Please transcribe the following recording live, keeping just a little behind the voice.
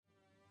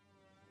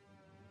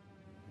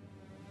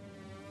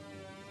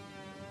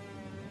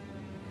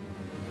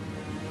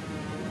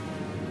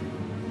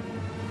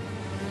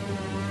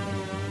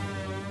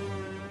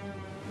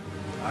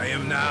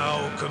am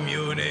now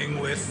communing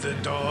with the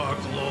Dark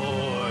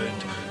Lord.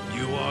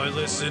 You are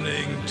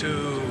listening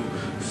to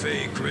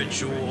Fake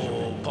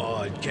Ritual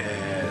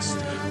Podcast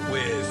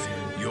with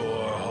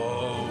your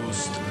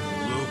host,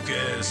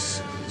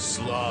 Lucas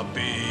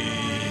Sloppy.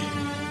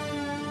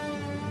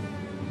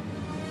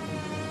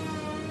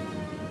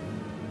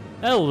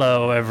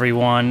 Hello,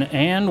 everyone,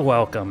 and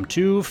welcome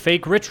to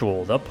Fake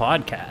Ritual, the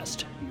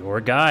podcast, your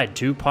guide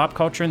to pop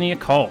culture and the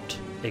occult,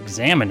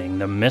 examining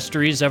the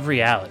mysteries of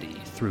reality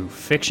through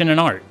fiction and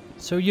art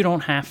so you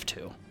don't have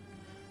to.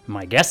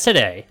 My guest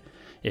today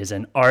is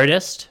an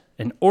artist,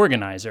 an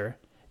organizer,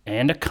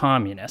 and a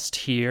communist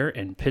here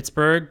in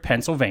Pittsburgh,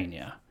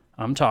 Pennsylvania.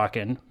 I'm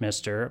talking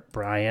Mr.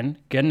 Brian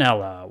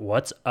Ganella.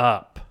 What's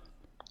up?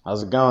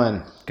 How's it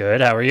going?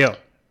 Good, how are you?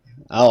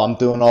 Oh, I'm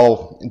doing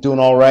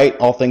all right,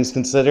 all things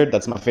considered.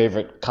 That's my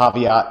favorite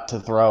caveat to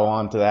throw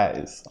onto that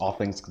is all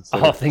things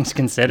considered. All things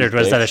considered.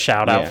 Was that a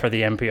shout out for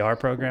the NPR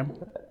program?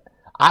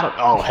 I don't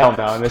know. Hell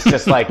no. And it's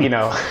just like,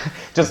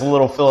 just a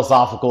little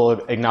philosophical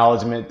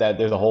acknowledgement that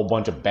there's a whole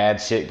bunch of bad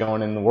shit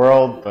going in the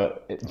world.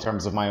 But in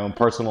terms of my own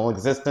personal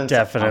existence,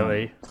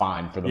 definitely I'm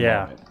fine for the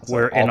moment. So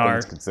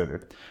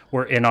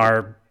we're in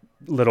our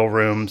little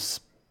rooms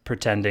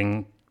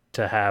pretending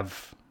to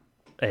have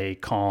a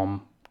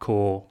calm,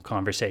 cool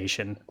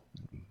conversation.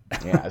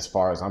 Yeah, as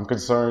far as I'm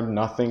concerned,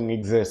 nothing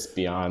exists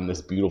beyond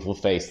this beautiful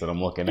face that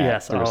I'm looking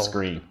at through a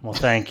screen. Well,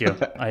 thank you.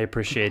 I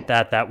appreciate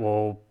that. That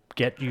will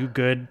get you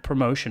good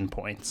promotion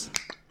points.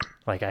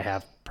 Like I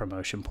have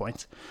promotion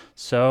points.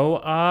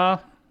 So,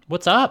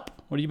 what's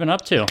up? What have you been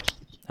up to?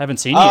 Haven't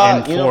seen you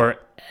in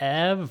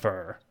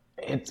forever.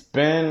 It's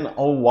been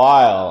a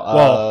while.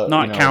 Well,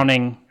 not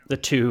counting the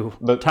two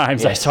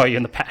times I saw you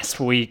in the past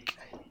week.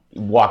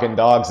 Walking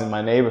dogs in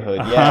my neighborhood.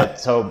 Yeah.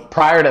 So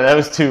prior to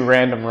those two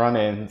random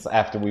run-ins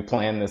after we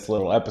planned this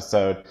little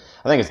episode,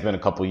 I think it's been a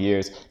couple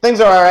years. Things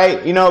are all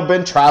right.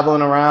 Been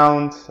traveling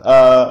around,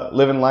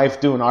 living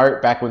life, doing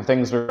art back when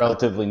things were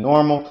relatively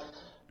normal.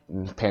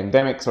 The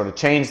pandemic sort of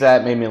changed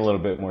that, made me a little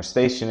bit more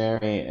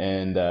stationary,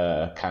 and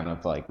kind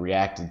of like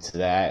reacted to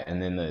that. And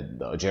then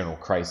the general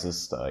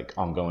crisis, like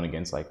ongoing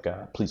against like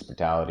police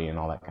brutality and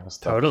all that kind of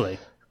stuff. Totally.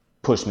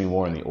 Pushed me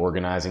more in the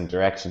organizing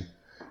direction.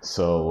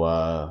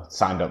 So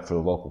signed up for the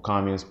local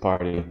Communist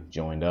Party,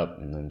 joined up,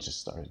 and then just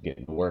started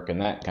getting to work in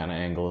that kind of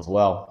angle as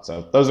well.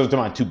 So those are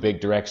my two big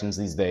directions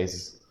these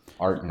days,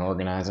 art and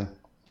organizing.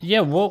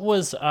 Yeah, what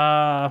was,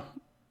 had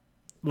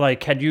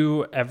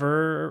you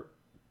ever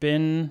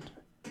been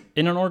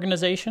in an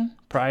organization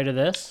prior to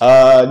this?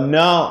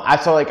 No.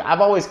 I've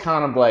always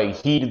kind of like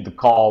heeded the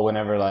call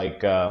whenever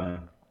like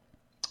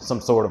some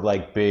sort of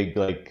like big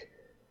like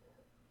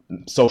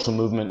social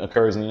movement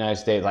occurs in the United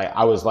States. Like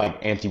I was like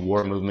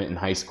anti-war movement in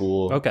high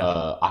school,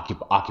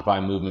 Occupy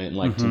movement in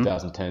like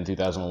 2010,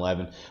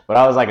 2011. But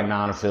I was like a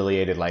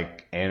non-affiliated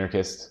like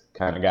anarchist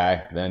kind of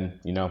guy then,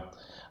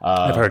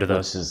 I've heard of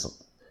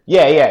those.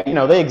 Yeah,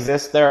 they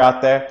exist. They're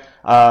out there.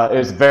 It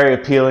was very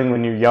appealing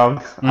when you're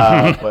young.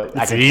 But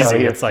it's easy.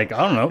 It's like,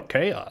 I don't know,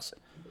 chaos.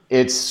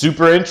 It's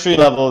super entry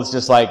level. It's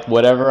just like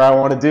whatever I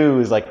want to do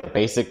is like the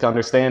basic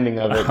understanding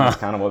of it. It's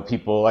kind of what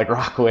people like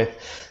rock with.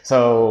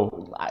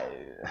 So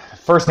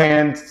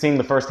seeing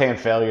the firsthand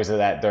failures of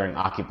that during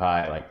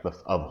Occupy, like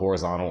of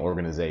horizontal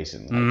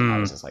organization, I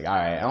was just like, all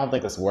right, I don't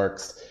think this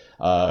works.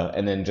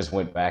 And then just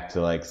went back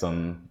to like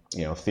some,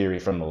 theory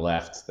from the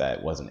left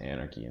that wasn't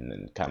anarchy, and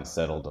then kind of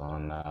settled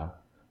on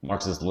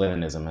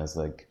Marxist-Leninism as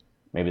like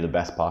maybe the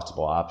best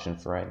possible option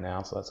for right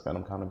now. So that's what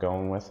I'm kind of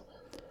going with.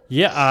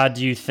 Yeah.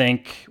 Do you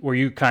think,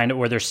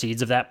 were there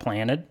seeds of that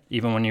planted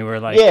even when you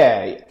were like?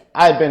 Yeah,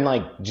 I've been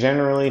like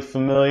generally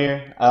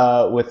familiar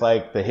with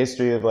like the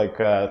history of like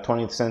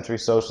 20th century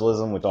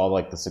socialism, with all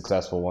like the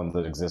successful ones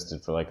that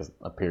existed for like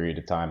a period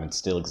of time and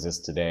still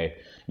exist today.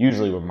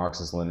 Usually were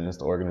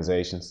Marxist-Leninist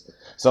organizations.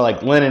 So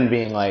like Lenin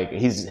being like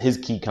his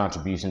key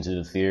contribution to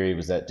the theory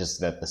was that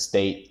the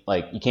state,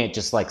 like you can't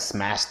just like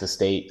smash the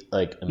state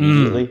like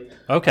immediately,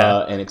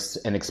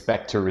 and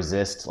expect to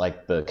resist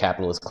like the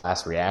capitalist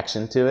class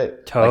reaction to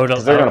it. Totally,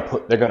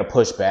 like, they're gonna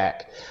push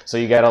back. So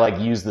you got to like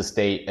use the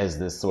state as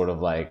this sort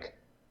of like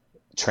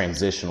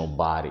transitional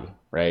body,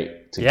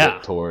 right, to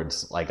get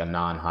towards like a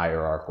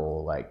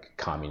non-hierarchical like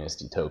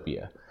communist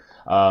utopia.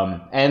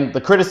 And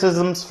the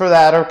criticisms for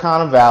that are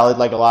kind of valid.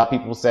 Like a lot of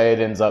people say it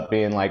ends up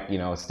being like,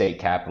 a state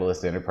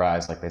capitalist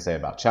enterprise, like they say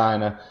about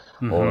China,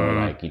 or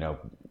like,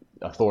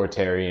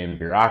 authoritarian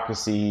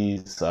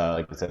bureaucracies,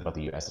 like they said about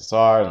the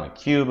USSR and like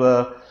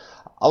Cuba.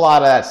 A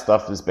lot of that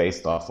stuff is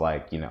based off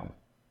like,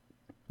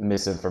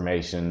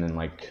 misinformation and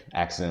like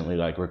accidentally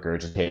like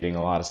regurgitating a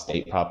lot of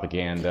state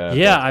propaganda.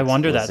 Yeah, I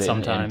wonder that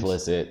sometimes.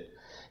 Implicit.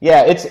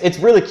 Yeah, it's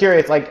really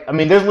curious. Like, I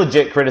mean, there's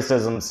legit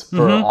criticisms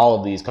for all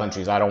of these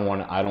countries. I don't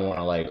want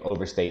to like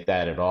overstate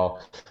that at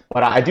all.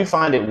 But I do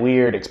find it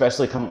weird,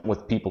 especially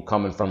with people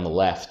coming from the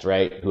left,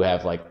 right, who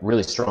have like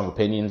really strong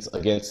opinions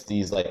against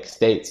these like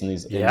states and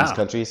these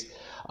countries.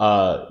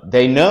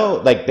 they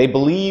know, like, they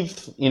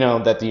believe,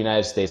 that the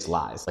United States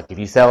lies. Like, if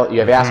you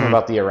ask them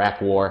about the Iraq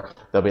War,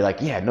 they'll be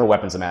like, yeah, no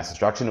weapons of mass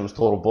destruction. It was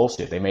total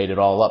bullshit. They made it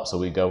all up, so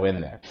we go in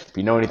there. If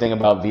you know anything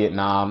about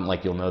Vietnam,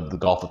 like, you'll know the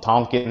Gulf of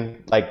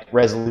Tonkin, like,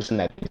 resolution,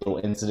 that little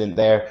incident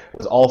there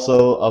was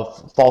also a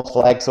false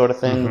flag sort of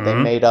thing that they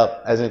made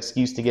up as an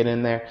excuse to get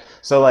in there.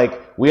 So,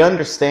 like, we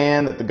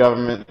understand that the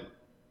government,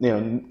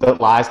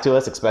 lies to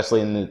us, especially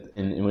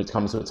when it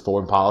comes to its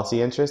foreign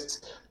policy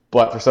interests.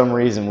 But for some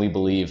reason, we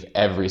believe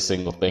every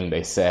single thing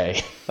they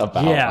say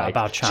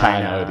about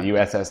China, or the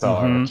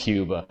USSR, or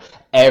Cuba,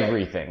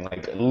 everything,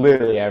 like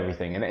literally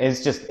everything. And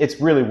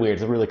it's really weird.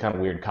 It's a really kind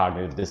of weird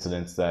cognitive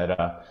dissonance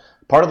that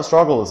part of the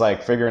struggle is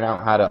like figuring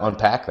out how to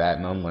unpack that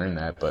and unlearn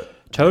that. But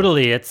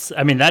totally.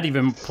 That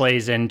even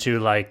plays into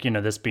like,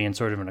 this being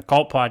sort of an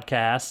occult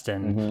podcast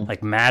and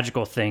like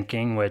magical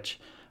thinking, which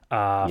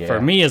for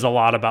me is a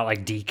lot about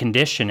like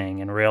deconditioning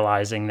and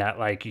realizing that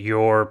like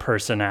your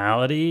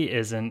personality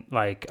isn't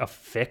like a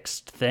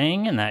fixed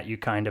thing, and that you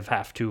kind of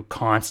have to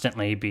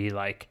constantly be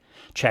like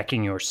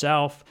checking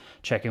yourself,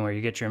 checking where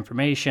you get your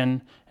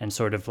information, and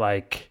sort of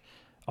like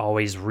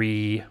always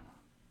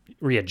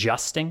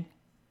readjusting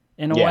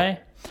in a way.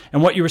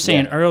 And what you were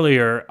saying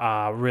earlier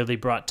really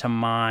brought to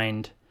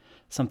mind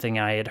something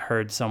I had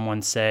heard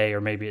someone say,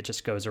 or maybe it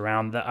just goes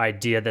around, the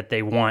idea that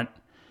they want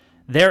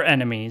their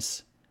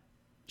enemies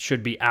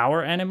should be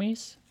our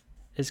enemies,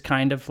 is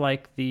kind of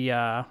like the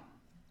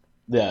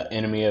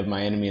enemy of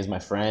my enemy is my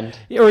friend,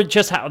 or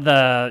just how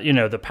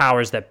the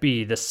powers that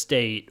be, the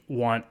state,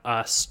 want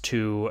us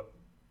to.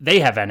 They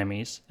have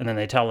enemies, and then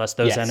they tell us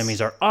those enemies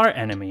are our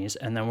enemies,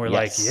 and then we're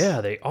like, yeah,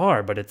 they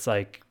are, but it's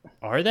like,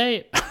 are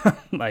they?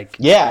 Like,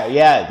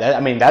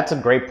 that's a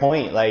great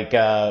point. Like,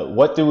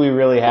 what do we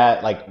really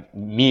have? Like,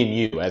 me and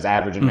you as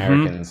average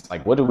Americans,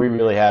 like, what do we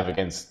really have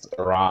against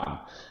Iran?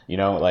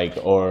 Not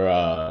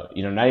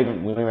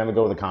even, we don't even have to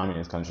go with a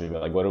communist country,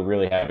 but like, what do we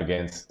really have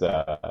against,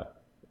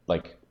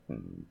 like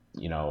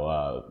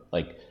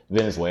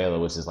Venezuela,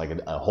 which is like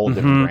a whole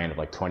different brand of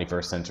like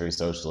 21st century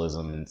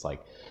socialism. And it's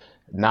like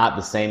not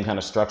the same kind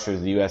of structure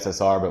as the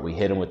USSR, but we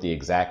hit them with the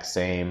exact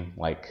same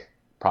like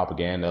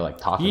propaganda, like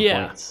talking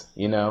points,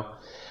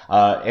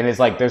 and it's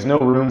like, there's no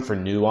room for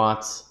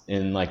nuance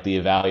in like the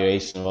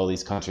evaluation of all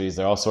these countries.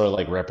 They're all sort of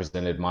like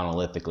represented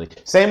monolithically.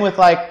 Same with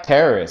like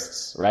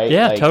terrorists, right?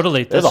 Yeah, like,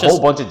 totally. There's a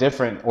whole bunch of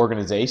different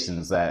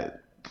organizations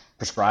that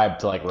prescribe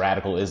to like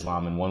radical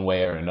Islam in one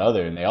way or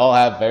another, and they all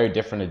have very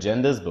different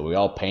agendas, but we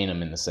all paint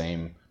them in the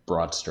same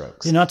broad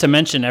strokes. Not to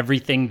mention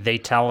everything they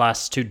tell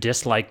us to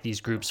dislike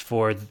these groups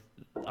for,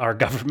 our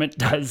government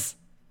does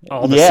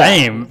all the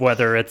same,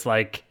 whether it's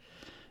like,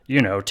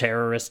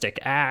 terroristic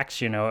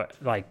acts,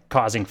 like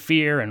causing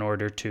fear in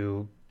order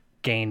to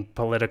gain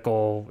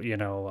political,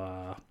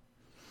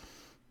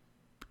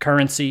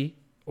 currency,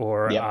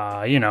 or,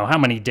 how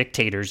many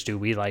dictators do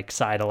we like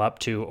sidle up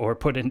to or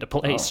put into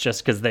place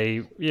just because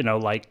they,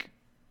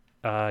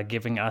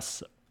 giving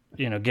us,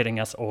 getting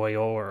us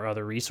oil or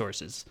other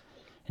resources.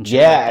 And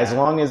shit like as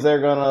long as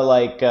they're gonna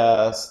like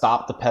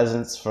stop the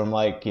peasants from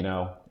like,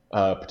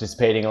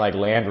 participating in like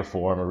land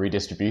reform or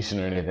redistribution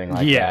or anything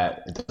like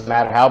that. It doesn't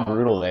matter how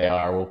brutal they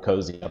are, we'll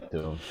cozy up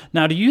to them.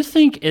 Now, do you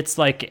think it's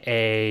like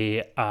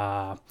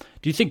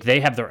do you think they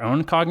have their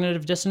own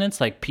cognitive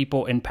dissonance, like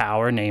people in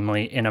power,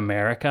 namely in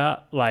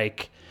America?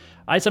 Like,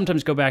 I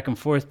sometimes go back and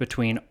forth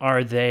between,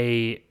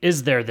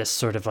 is there this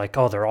sort of like,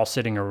 they're all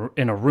sitting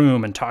in a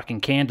room and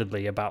talking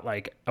candidly about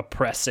like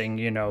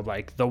oppressing,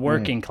 like the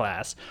working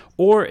class,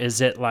 or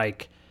is it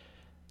like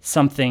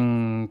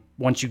something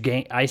once you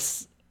gain, I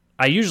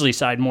usually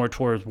side more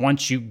towards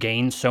once you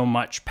gain so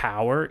much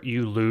power,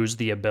 you lose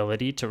the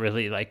ability to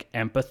really like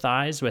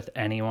empathize with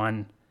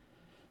anyone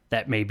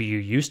that maybe you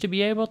used to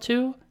be able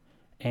to.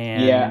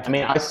 And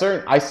I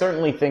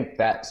certainly think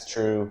that's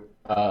true.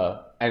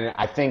 And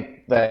I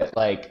think that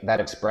like that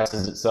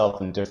expresses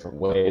itself in different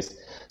ways.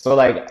 So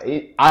like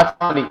I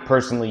found it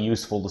personally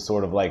useful to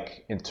sort of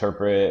like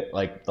interpret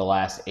like the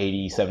last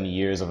 80, 70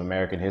 years of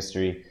American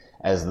history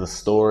as the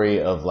story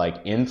of like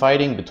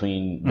infighting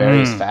between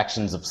various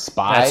factions of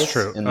spies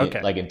in the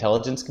like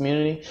intelligence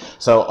community.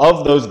 So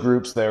of those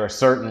groups, there are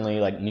certainly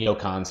like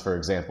neocons, for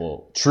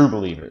example, true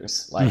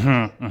believers. Like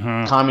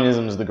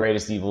communism is the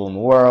greatest evil in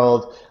the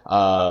world.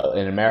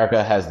 And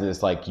America has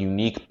this like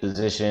unique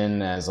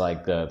position as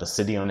like the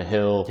city on a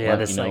hill. Yeah,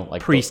 this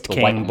like priest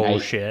king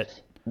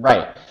bullshit.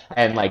 Right.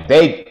 And like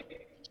they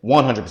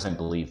 100%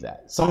 believe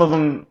that. Some of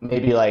them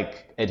maybe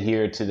like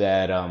adhere to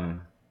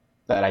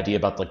that idea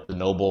about like the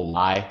noble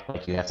lie,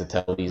 like you have to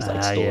tell these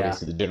like stories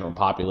to the general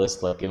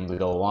populace, like get them to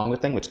go along with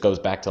thing, which goes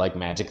back to like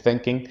magic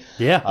thinking.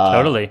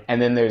 Totally.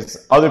 And then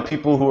there's other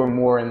people who are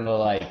more in the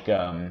like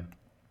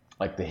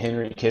the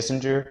Henry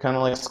Kissinger kind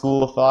of like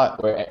school of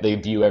thought, where they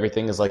view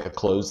everything as like a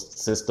closed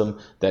system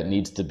that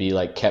needs to be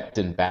like kept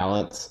in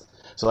balance.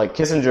 So like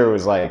Kissinger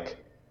was like,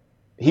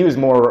 he was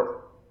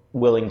more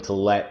willing to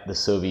let the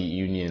Soviet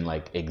Union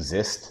like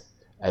exist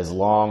as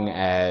long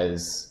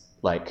as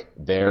like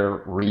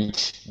their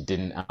reach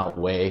didn't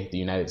outweigh the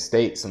United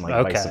States, and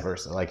like vice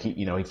versa. Like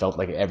he felt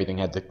like everything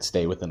had to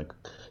stay within a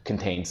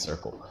contained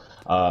circle.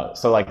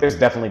 So like there's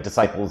definitely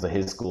disciples of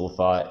his school of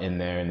thought in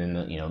there, and then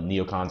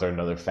neocons are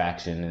another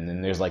faction, and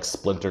then there's like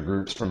splinter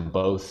groups from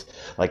both.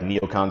 Like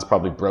neocons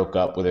probably broke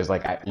up where there's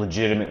like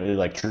legitimately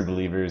like true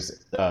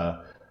believers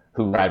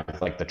who ride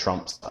with like the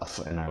Trump stuff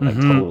and are like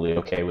totally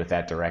okay with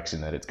that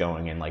direction that it's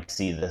going, and like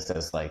see this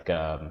as like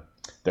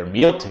their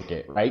meal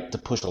ticket, right, to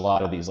push a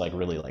lot of these like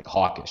really like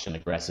hawkish and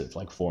aggressive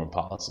like foreign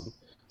policy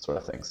sort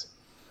of things.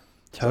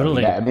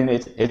 Totally. So, yeah, I mean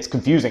it's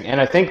confusing, and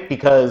I think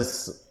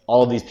because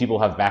all of these people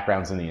have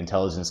backgrounds in the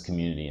intelligence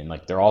community, and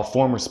like they're all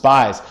former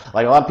spies.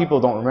 Like a lot of people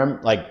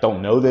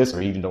don't know this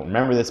or even don't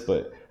remember this,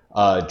 but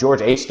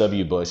George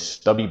H.W. Bush,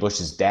 W.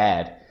 Bush's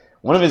dad,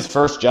 one of his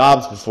first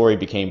jobs before he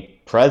became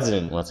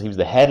president was he was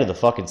the head of the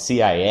fucking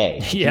CIA.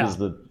 Yeah.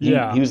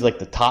 He was like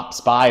the top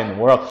spy in the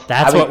world.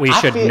 That's what we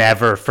should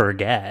never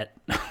forget.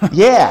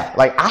 Yeah,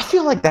 like I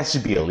feel like that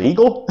should be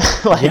illegal.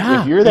 Like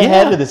if you're the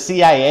head of the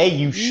CIA,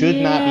 you should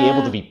not be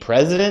able to be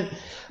president.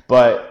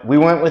 But we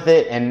went with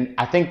it, and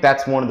I think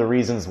that's one of the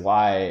reasons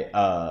why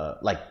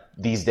like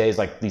these days,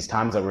 like these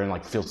times that we're in,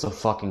 like feel so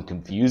fucking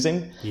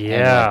confusing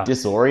and like,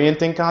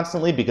 disorienting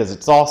constantly, because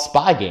it's all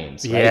spy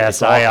games, right? Yeah,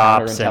 it's all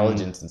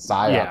counterintelligence and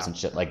psyops and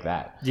shit like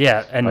that.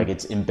 Yeah, and like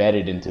it's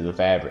embedded into the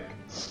fabric.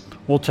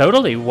 Well,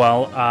 totally.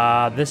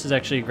 Well, this is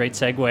actually a great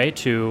segue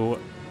to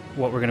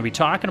what we're going to be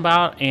talking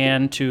about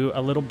and to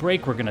a little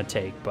break we're going to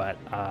take. But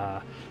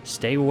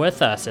stay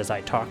with us as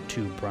I talk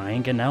to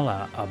Brian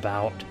Ganella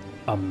about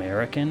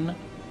American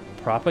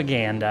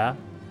propaganda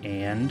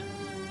and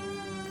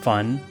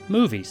fun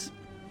movies.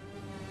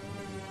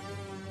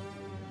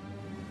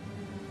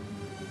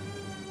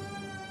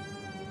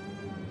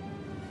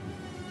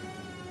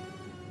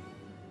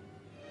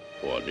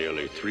 For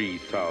nearly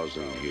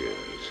 3,000 years,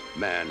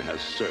 man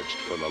has searched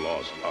for the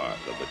lost Ark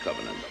of the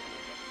Covenant.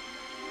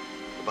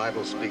 The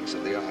Bible speaks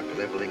of the Ark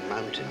leveling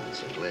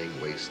mountains and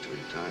laying waste to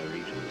entire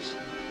regions.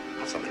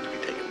 Not something to be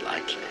taken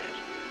lightly.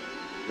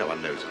 No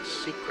one knows its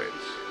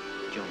secrets.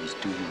 Jones,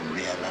 do you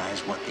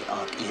realize what the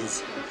Ark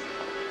is?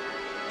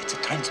 It's a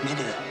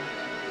transmitter.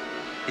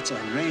 It's a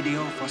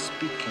radio for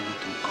speaking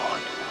to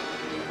God.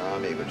 The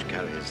army which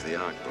carries the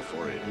Ark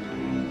before it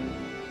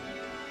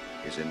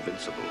is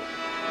invincible.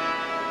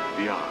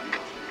 The Ark,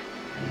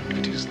 if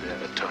it is their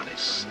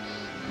Atanis,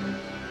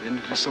 then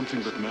it is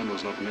something that man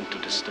was not meant to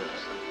disturb.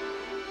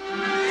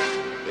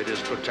 It is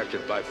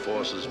protected by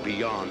forces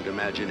beyond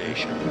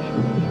imagination.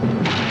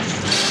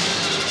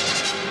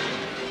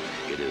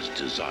 It is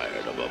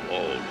desired above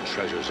all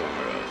treasures on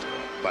earth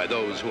by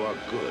those who are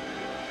good,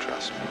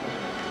 trust me,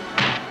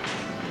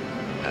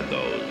 and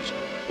those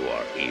who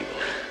are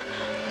evil.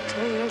 I'll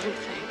tell you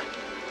everything.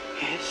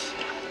 Yes,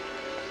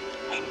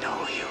 I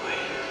know you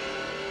will.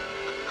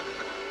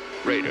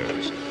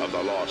 Raiders of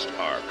the Lost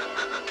Ark.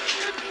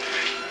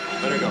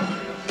 Let her go.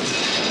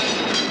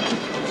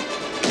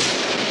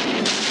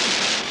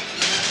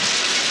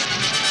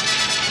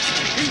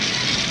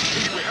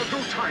 We have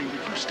no time.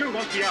 If you still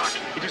want the Ark,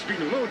 it has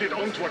been loaded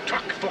onto a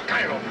truck for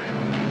Cairo.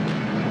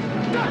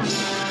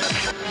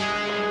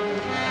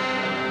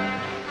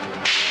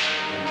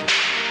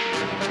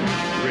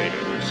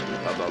 Raiders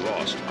of the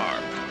Lost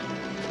Ark.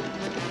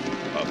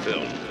 A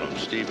film from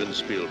Steven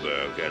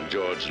Spielberg and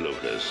George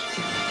Lucas.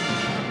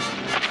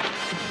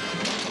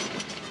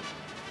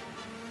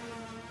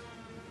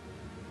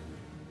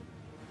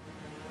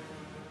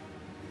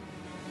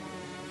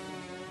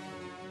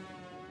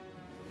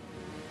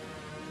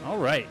 All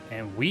right,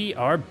 and we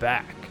are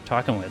back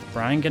talking with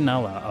Brian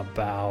Ganella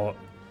about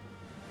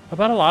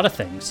a lot of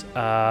things.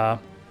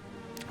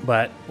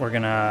 But we're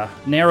going to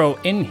narrow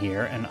in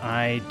here, and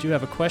I do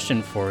have a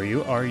question for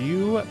you.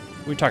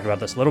 We talked about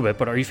this a little bit,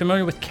 but are you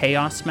familiar with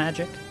chaos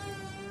magic?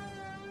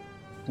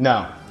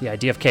 No. The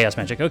idea of chaos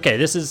magic. Okay,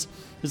 this is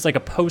like a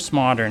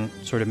postmodern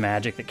sort of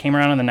magic that came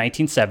around in the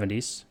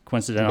 1970s,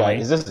 coincidentally.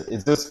 Okay,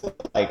 is this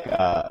like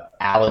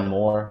Alan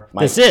Moore?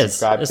 This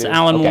is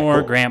Alan Moore,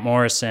 cool. Grant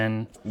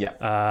Morrison,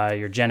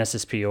 your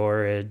Genesis P.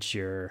 Orridge,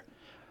 your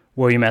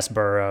William S.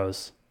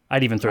 Burroughs.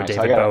 I'd even throw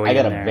David Bowie in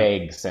there. I got a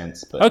vague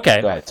sense, but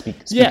okay. Go ahead, speak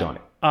on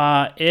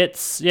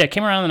it. It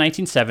came around in the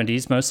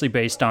 1970s, mostly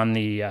based on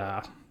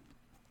the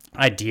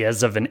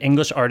ideas of an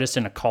English artist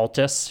and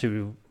occultist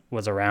who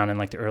was around in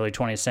like the early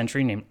 20th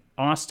century named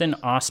Austin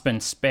Osman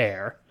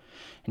Spare.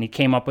 And he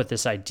came up with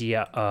this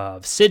idea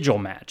of sigil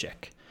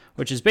magic,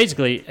 which is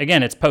basically,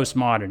 again, it's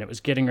postmodern. It was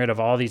getting rid of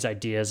all these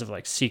ideas of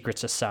like secret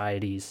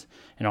societies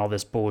and all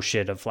this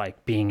bullshit of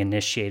like being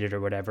initiated or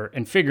whatever,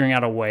 and figuring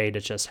out a way to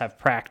just have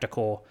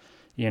practical,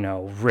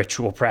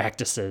 ritual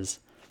practices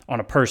on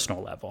a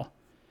personal level.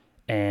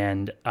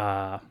 And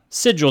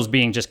sigils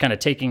being just kind of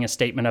taking a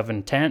statement of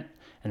intent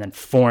and then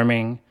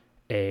forming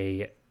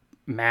a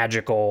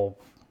magical,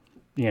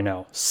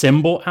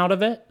 symbol out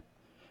of it.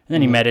 And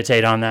then you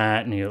meditate on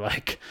that, and you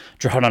like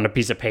draw it on a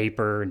piece of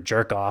paper and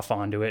jerk off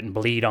onto it and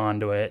bleed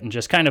onto it, and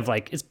just kind of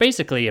like, it's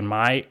basically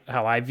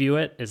how I view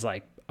it is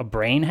like a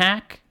brain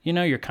hack. You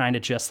know, you're kind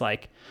of just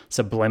like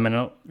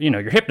subliminal, you know,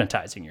 you're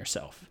hypnotizing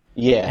yourself.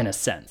 Yeah. In a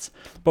sense.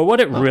 But what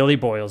it really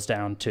boils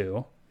down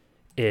to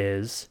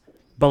is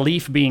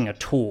belief being a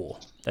tool.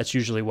 That's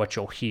usually what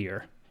you'll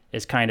hear,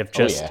 is kind of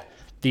just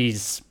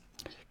these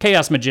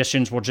chaos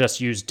magicians will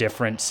just use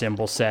different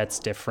symbol sets,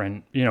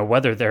 different, you know,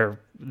 whether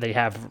they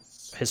have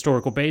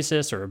historical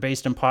basis or are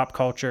based in pop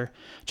culture,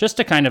 just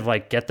to kind of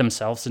like get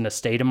themselves in a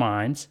state of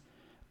minds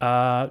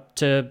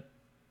to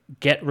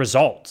get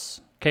results.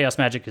 Chaos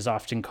magic is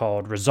often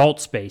called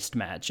results-based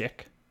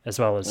magic, as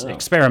well as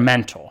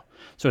experimental.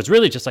 So it's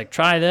really just like,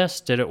 try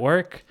this. Did it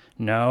work?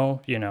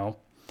 No, you know,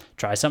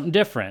 try something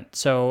different.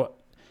 So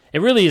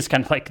it really is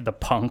kind of like the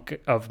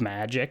punk of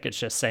magic. It's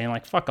just saying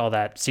like, fuck all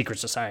that secret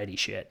society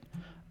shit.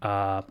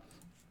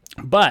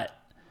 But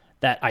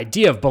that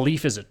idea of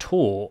belief as a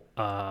tool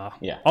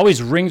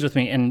always rings with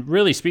me and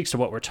really speaks to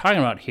what we're talking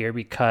about here,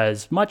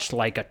 because much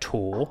like a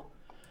tool,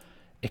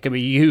 it can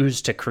be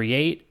used to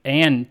create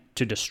and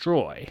to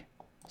destroy.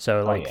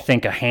 So like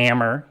think a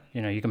hammer,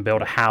 you know, you can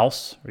build a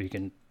house or you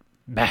can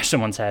bash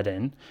someone's head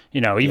in.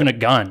 You know, even a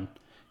gun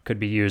could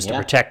be used to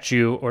protect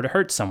you or to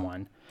hurt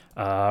someone.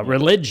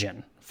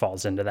 Religion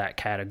falls into that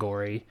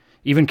category.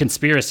 Even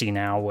conspiracy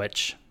now,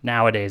 which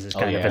nowadays is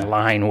kind of in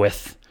line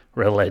with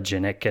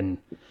religion. It can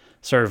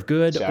serve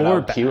good Shout or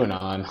out bad.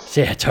 QAnon.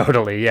 Yeah,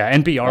 totally. Yeah,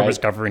 NPR was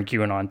covering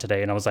QAnon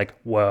today, and I was like,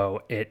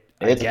 "Whoa!" It's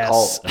a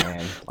cult,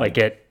 man. Like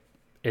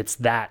it's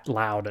that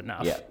loud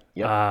enough.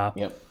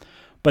 Yep.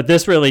 But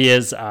this really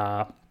is,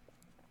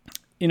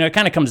 you know, it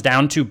kind of comes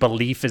down to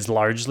belief is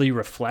largely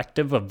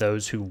reflective of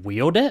those who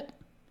wield it,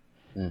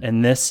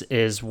 and this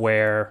is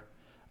where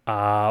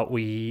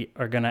we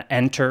are going to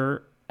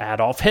enter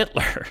Adolf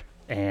Hitler.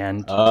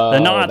 And the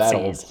Nazis. That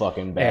old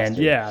fucking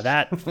bastard.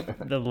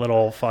 And the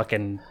little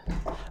fucking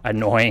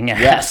annoying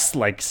ass,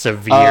 like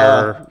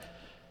severe.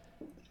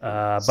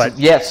 But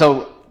yeah,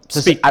 so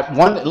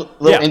one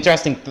little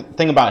interesting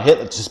thing about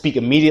Hitler, to speak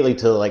immediately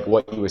to like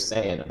what you were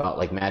saying about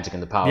like magic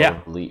and the power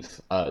of belief.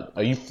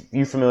 Are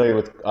you familiar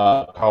with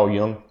Carl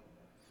Jung?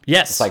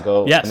 Yes. The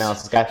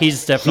psychoanalysis guy.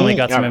 He's definitely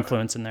got some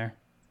influence in there.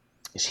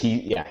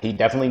 He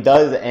definitely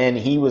does, and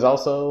he was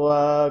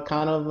also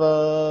kind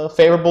of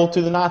favorable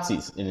to the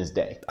Nazis in his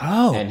day.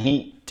 Oh, and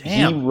he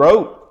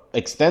wrote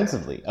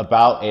extensively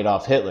about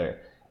Adolf Hitler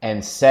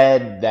and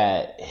said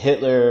that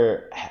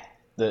Hitler,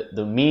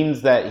 the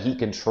means that he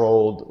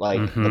controlled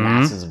like the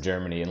masses of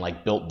Germany and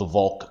like built the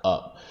Volk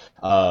up,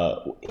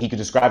 he could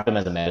describe them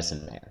as a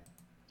medicine man.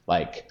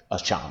 Like a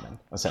shaman,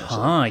 essentially.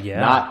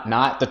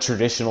 Not the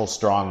traditional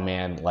strong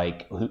man,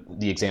 like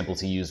the examples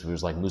he used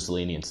was like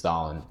Mussolini and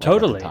Stalin at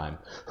the time,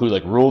 who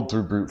like ruled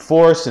through brute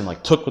force and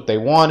like took what they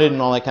wanted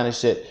and all that kind of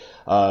shit.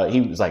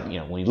 He was like, you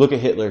know, when you look at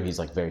Hitler, he's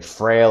like very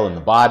frail in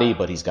the body,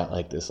 but he's got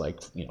like this like,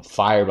 you know,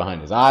 fire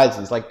behind his eyes.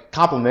 It's like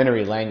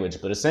complimentary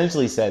language, but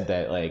essentially said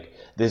that like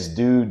this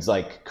dude's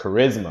like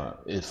charisma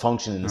is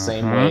functioning in the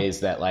same ways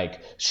that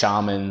like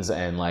shamans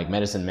and like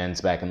medicine men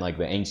back in like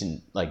the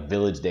ancient like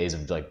village days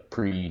of like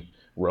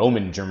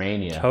pre-Roman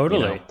Germania.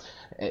 Totally.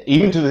 You know?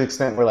 Even to the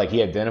extent where like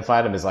he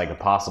identified him as like a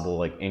possible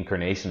like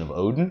incarnation of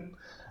Odin.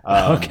 He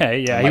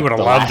would have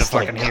loved to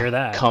fucking hear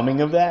that.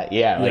 Coming of that,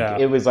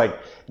 it was like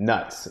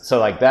nuts. So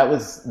like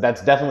that's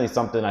definitely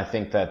something I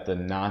think that the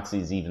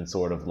Nazis even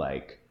sort of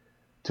like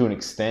to an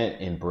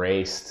extent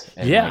embraced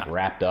and like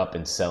wrapped up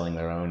in selling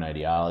their own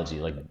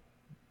ideology. Like,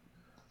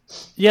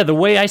 the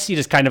way I see it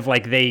is kind of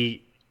like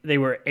they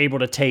were able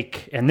to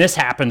take, and this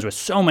happens with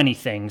so many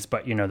things,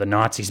 but you know, the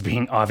Nazis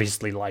being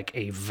obviously like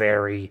a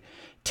very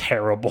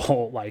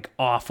terrible, like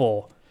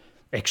awful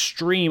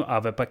extreme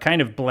of it, but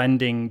kind of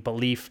blending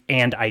belief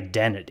and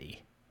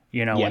identity,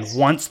 you know, and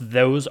once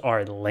those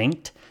are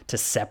linked, to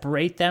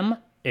separate them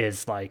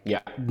is like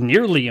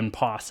nearly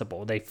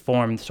impossible. They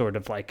form sort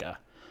of like a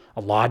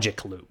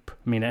logic loop.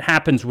 I mean, it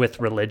happens with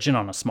religion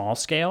on a small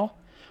scale,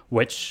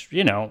 which,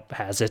 you know,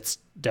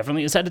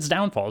 definitely has had its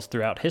downfalls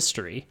throughout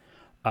history.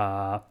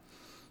 But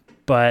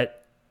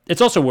it's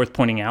also worth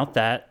pointing out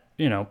that,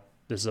 you know,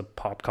 this is a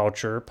pop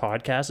culture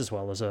podcast as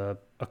well as a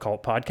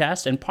occult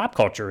podcast, and pop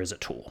culture is a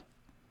tool.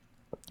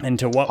 And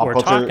to what we're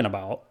talking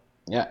about.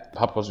 Yeah,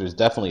 pop culture is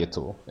definitely a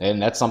tool.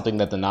 And that's something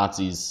that the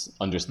Nazis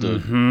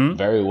understood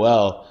very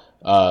well.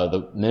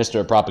 The minister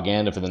of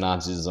propaganda for the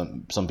Nazis,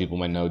 some people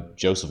might know,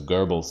 Joseph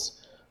Goebbels,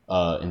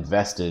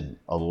 invested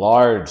a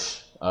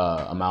large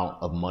amount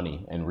of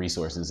money and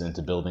resources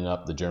into building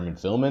up the German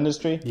film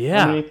industry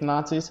underneath the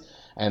Nazis.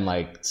 And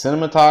like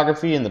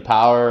cinematography and the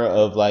power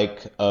of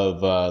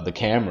the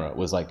camera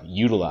was like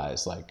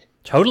utilized like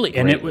totally. Greatly.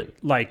 And it was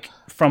like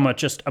from a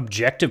just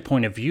objective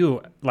point of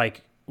view,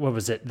 like what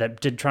was it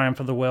that did Triumph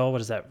of the Will? What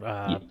is that?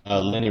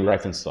 Leni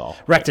Riefenstahl.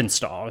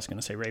 I was going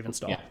to say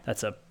Ravenstahl. Yeah.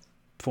 That's a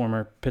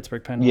former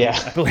Pittsburgh Penguin,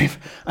 I believe.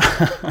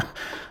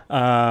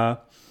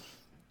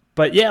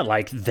 But yeah,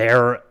 like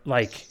they're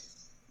like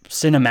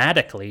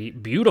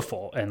cinematically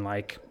beautiful and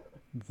like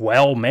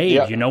well made.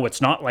 Yeah. You know,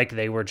 it's not like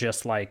they were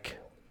just like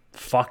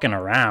fucking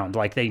around.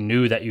 Like they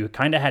knew that you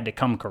kind of had to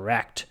come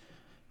correct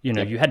You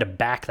know, Yep. you had to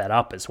back that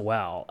up as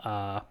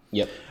well.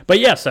 Yep. But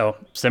yeah, so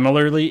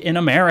similarly in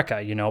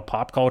America, you know,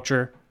 pop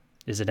culture,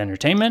 is it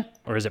entertainment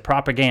or is it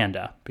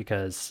propaganda?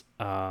 Because,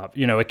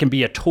 you know, it can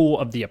be a tool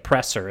of the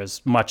oppressor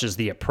as much as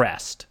the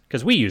oppressed.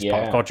 Because we use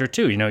pop culture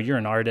too. You know, you're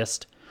an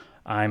artist.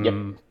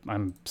 I'm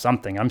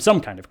something. I'm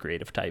some kind of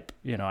creative type.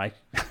 You know, I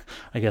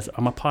guess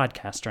I'm a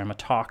podcaster. I'm a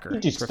talker.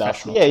 You do stuff.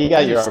 Professional. Yeah, you got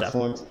I do your stuff. art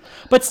forms.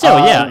 But still,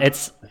 yeah,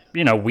 it's,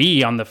 you know,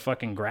 we on the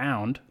fucking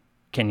ground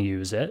can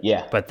use it.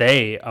 Yeah. But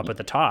they up at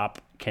the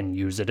top can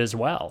use it as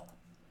well.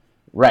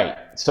 Right.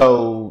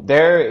 So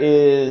there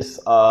is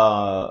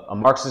a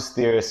Marxist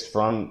theorist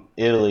from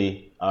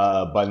Italy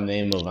by the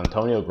name of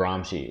Antonio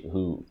Gramsci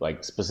who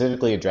like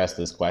specifically addressed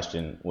this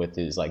question with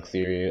his like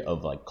theory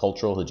of like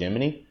cultural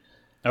hegemony.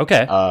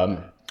 Okay.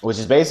 Which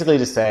is basically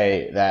to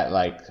say that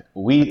like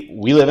we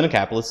live in a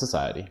capitalist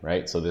society,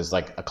 right? So there's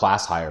like a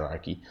class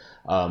hierarchy.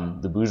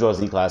 The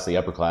bourgeoisie class, the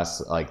upper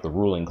class, like the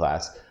ruling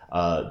class,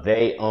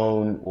 they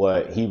own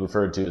what he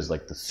referred to as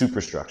like the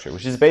superstructure,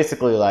 which is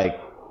basically like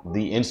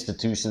the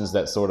institutions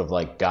that sort of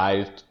like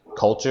guide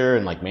culture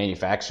and like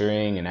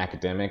manufacturing and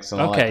academics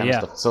and all that kind of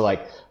stuff. So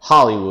like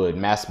Hollywood,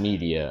 mass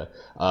media,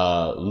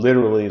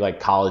 literally like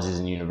colleges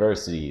and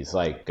universities,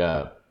 like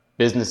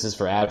businesses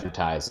for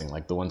advertising,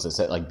 like the ones that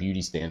set like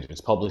beauty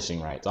standards,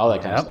 publishing rights, all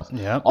that kind of stuff.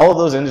 Yep. All of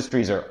those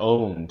industries are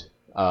owned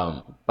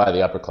by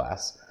the upper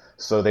class.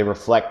 So they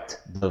reflect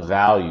the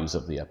values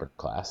of the upper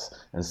class.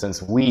 And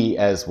since we,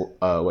 as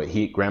what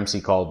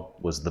Gramsci called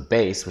was the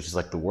base, which is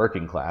like the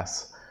working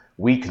class,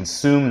 we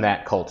consume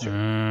that culture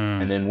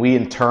and then we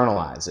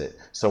internalize it.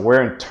 So we're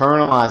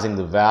internalizing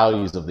the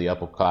values of the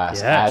upper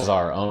class as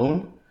our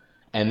own.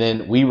 And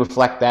then we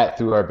reflect that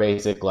through our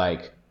basic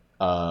like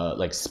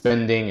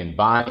spending and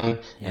buying,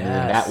 and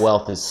then that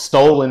wealth is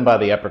stolen by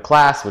the upper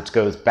class, which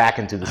goes back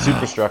into the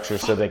superstructure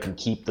so they can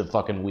keep the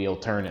fucking wheel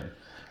turning.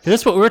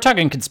 This what we were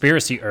talking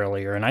conspiracy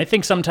earlier, and I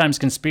think sometimes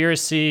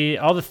conspiracy,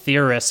 all the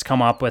theorists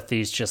come up with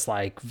these just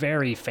like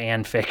very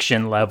fan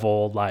fiction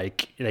level,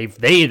 like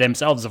they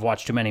themselves have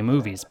watched too many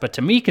movies. But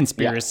to me,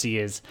 conspiracy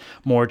is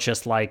more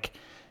just like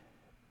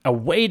a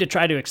way to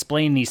try to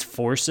explain these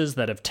forces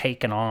that have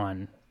taken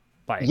on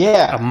like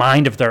a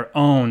mind of their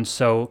own.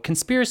 So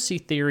conspiracy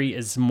theory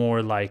is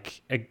more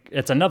like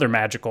it's another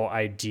magical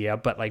idea,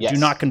 but like do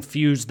not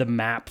confuse the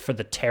map for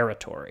the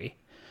territory.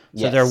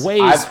 So there are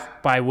ways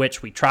by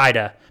which we try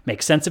to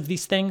make sense of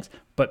these things,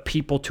 but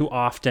people too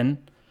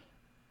often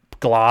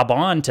glob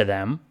on to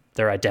them.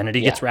 Their identity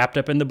gets wrapped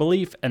up in the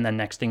belief, and then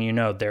next thing you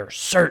know, they're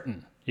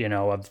certain, you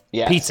know, of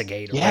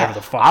Pizzagate or whatever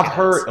the fuck.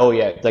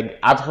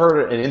 I've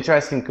heard an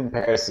interesting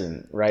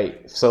comparison,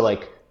 right? So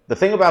like the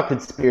thing about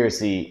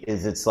conspiracy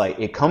is it's like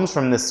it comes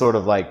from this sort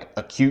of like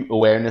acute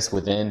awareness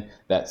within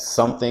that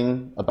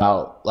something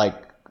about like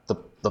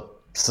the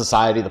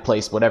society, the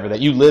place, whatever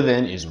that you live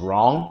in is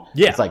wrong.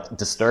 Yeah. It's like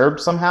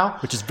disturbed somehow.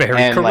 Which is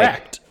very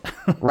correct.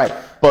 Like, right.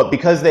 But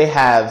because they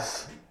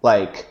have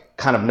like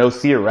kind of no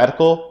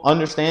theoretical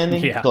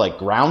understanding to like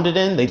ground it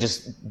in, they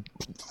just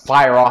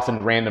fire off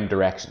in random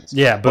directions.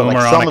 Yeah, boomer but,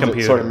 like, on some a of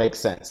computer. it sort of makes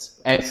sense.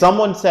 And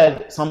someone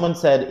said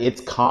it's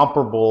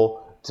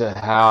comparable to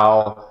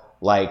how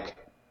like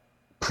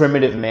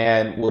primitive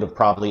man would have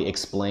probably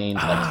explained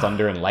like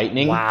thunder and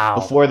lightning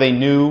before they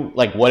knew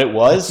like what it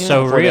was. That's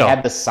so before real. They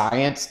had the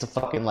science to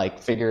fucking like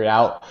figure it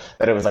out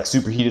that it was like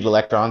superheated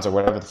electrons or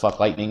whatever the fuck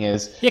lightning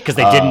is. Yeah, because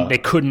they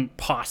couldn't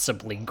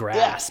possibly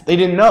grasp. They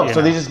didn't know,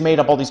 so they just made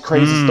up all these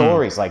crazy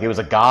stories. Like it was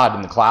a god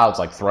in the clouds,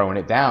 like throwing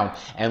it down,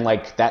 and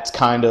like that's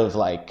kind of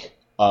like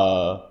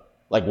what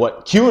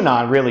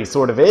QAnon really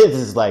sort of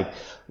is like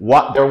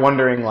what they're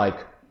wondering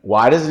like.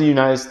 Why does the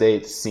United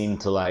States seem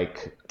to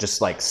like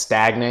just like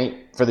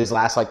stagnate for these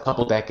last like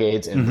couple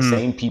decades, and the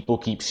same people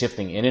keep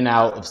shifting in and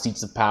out of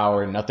seats of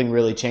power, and nothing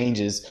really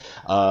changes?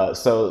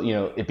 So you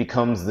know, it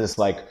becomes this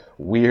like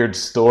weird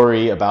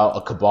story about a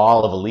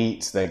cabal of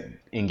elites that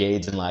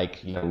engage in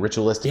like, you know,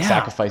 ritualistic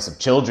sacrifice of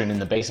children in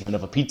the basement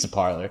of a pizza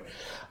parlor,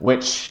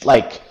 which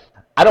like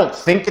I don't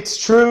think it's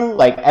true.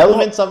 Like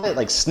elements of it,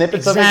 like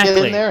snippets of it get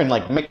in there and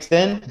like mixed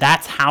in.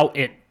 That's how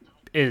it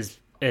is.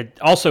 It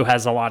also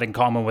has a lot in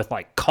common with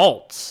like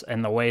cults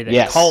and the way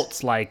that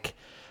cults like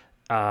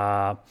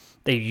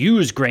they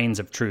use grains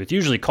of truth.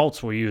 Usually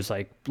cults will use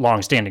like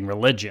long-standing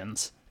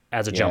religions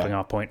as a jumping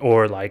off point,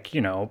 or like,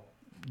 you know,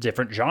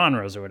 different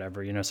genres or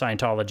whatever, you know,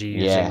 Scientology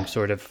using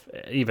sort of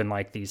even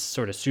like these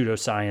sort of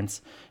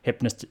pseudoscience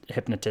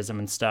hypnotism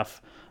and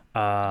stuff.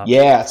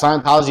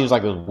 Scientology was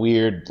like a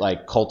weird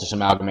like cultish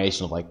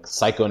amalgamation of like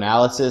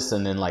psychoanalysis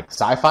and then like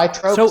sci-fi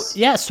tropes.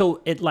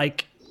 So it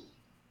like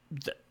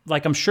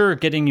I'm sure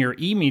getting your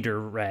e-meter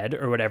read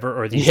or whatever,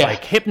 or these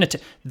like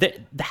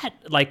that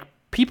like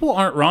people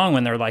aren't wrong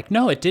when they're like,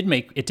 no, it did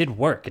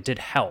work, it did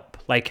help.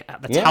 Like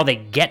that's how they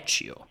get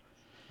you.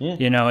 Yeah.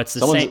 You know, it's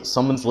the same.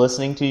 Someone's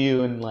listening to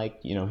you and like,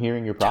 you know,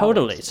 hearing your problems.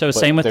 Totally. So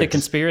same with the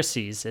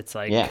conspiracies. It's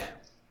like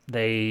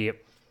they're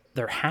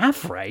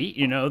half right,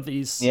 you know,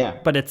 these. Yeah.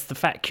 But it's the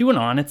fact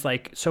QAnon. It's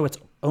like, so it's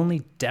only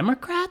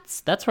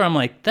Democrats? That's where I'm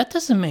like, that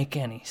doesn't make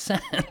any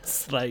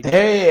sense. Like,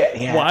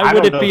 yeah, why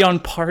would it be on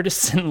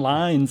partisan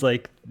lines?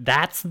 Like,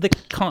 that's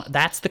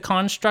the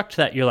construct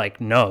that you're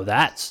like, no,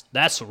 that's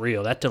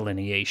real. That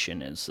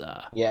delineation is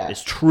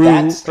true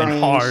and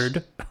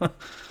hard.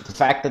 The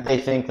fact that they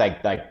think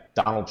like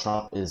Donald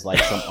Trump is like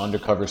some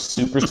undercover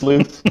super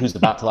sleuth who's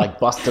about to like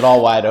bust it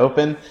all wide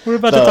open. We're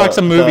about to talk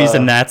some movies,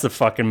 and that's a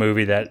fucking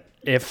movie that,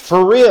 if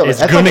for real, it's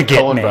that's gonna like a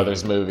get Coen made.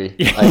 Brothers movie.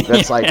 Like,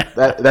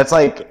 that's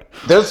like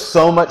there's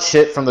so much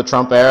shit from the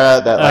Trump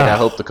era that like I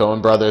hope the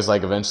Coen Brothers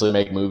like eventually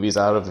make movies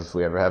out of if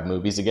we ever have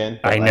movies again.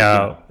 But, I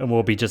know, and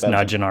we'll be just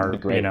nudging our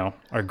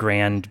our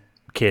grand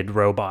kid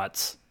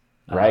robots.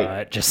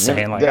 Right. Just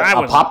saying like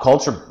a pop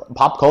culture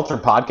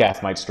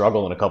podcast might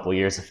struggle in a couple of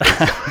years if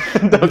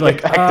they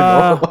like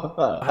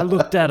I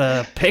looked at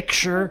a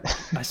picture.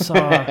 I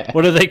saw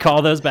what do they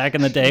call those back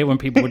in the day when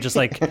people would just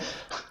like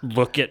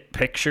look at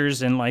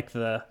pictures in like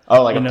the a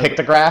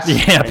pictograph?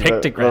 Yeah, like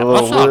pictograph.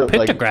 I saw a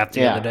pictograph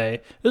the other day.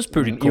 It was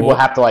pretty cool. We'll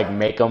have to like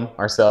make them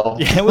ourselves.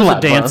 Yeah, it was a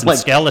dancing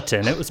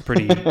skeleton. It was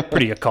pretty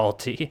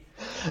occulty.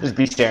 Just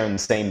be sharing the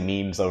same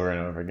memes over and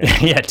over again.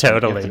 Yeah,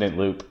 totally. Infinite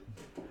loop.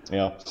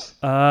 Yeah.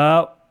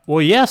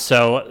 Well, yeah,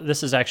 so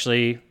this is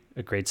actually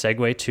a great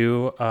segue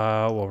to,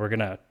 we're going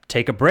to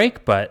take a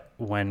break, but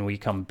when we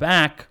come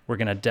back, we're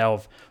going to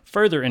delve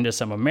further into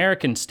some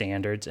American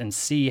standards and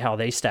see how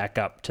they stack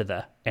up to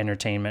the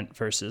entertainment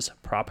versus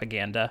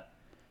propaganda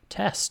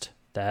test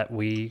that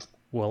we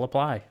will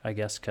apply, I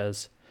guess,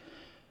 because,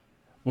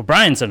 well,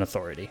 Brian's an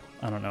authority.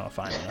 I don't know if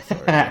I'm an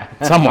authority.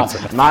 Someone's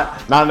an authority.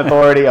 Not an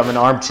authority. I'm an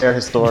armchair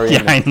historian.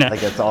 Yeah, I know.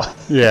 Like, that's all.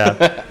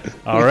 Yeah.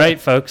 All right,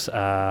 folks.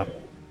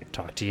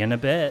 Talk to you in a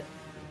bit.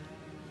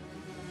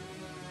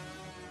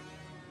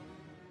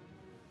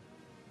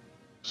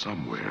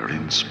 Somewhere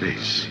in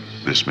space,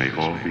 this may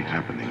all be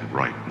happening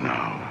right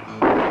now.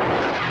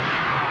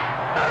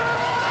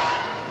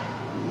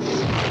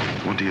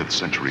 20th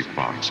Century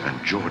Fox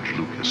and George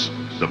Lucas,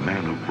 the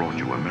man who brought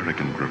you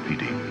American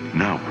Graffiti,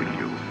 now bring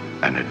you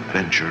an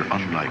adventure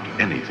unlike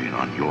anything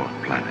on your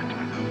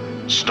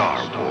planet.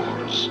 Star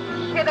Wars.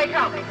 Here they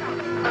come.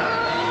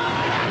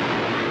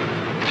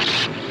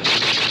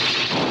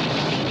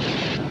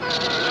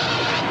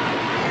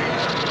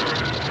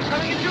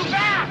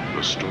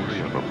 The story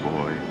of a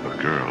boy, a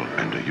girl,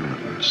 and a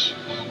universe.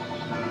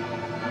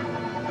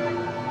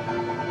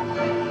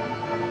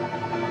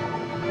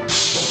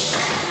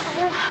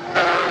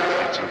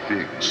 It's a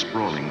big,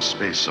 sprawling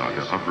space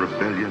saga of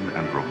rebellion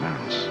and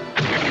romance.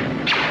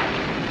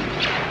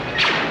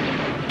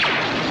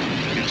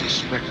 It's a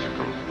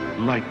spectacle,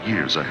 light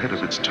years ahead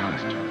of its time.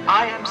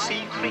 I am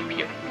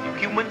C-3PO,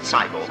 human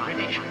cyborg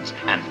relations,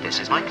 and this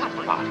is my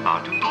counterpart,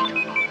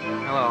 R2-D2.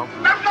 Hello.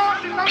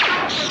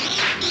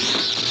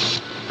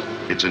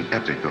 It's an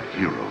epic of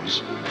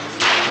heroes.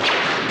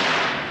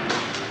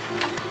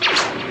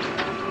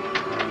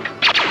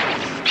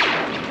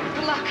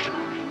 Good luck.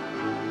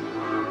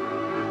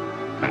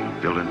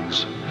 And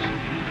villains.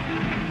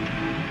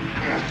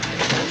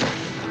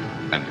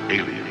 And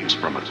aliens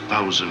from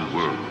 1,000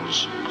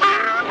 worlds.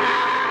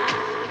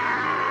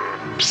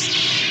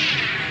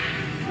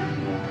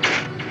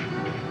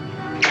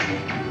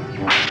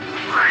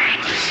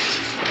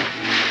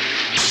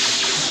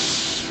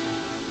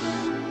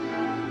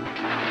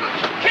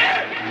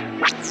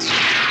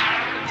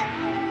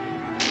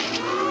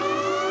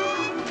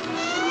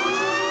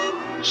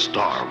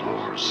 Star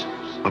Wars,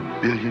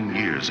 1 billion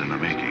years in the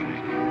making,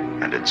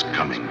 and it's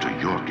coming to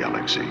your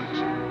galaxy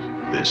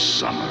this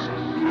summer.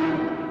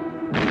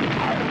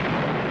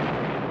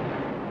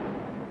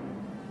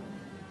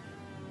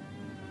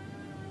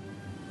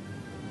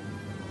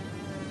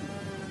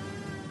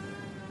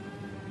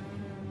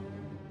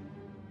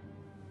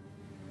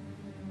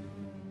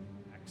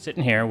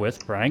 Sitting here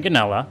with Brian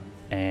Ganella,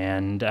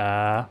 and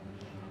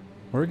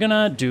we're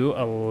gonna do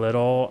a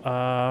little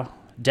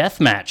death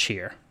match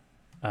here.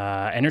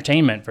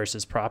 Entertainment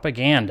versus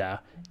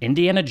propaganda,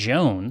 Indiana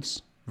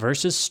Jones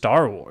versus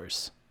Star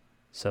Wars.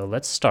 So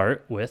let's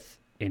start with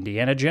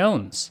Indiana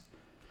Jones.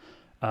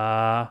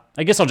 I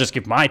guess I'll just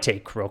give my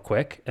take real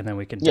quick, and then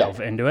we can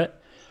delve into it.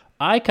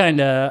 I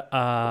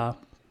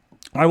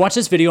watched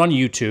this video on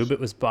YouTube. It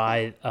was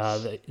by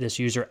this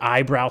user,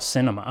 Eyebrow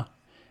Cinema,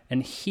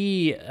 and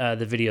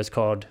the video is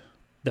called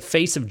The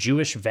Face of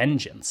Jewish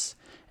Vengeance.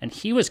 And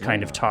he was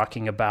kind of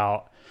talking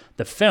about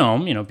the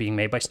film, being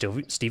made by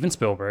Steven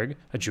Spielberg,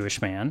 a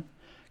Jewish man,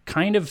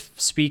 kind of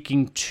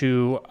speaking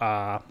to,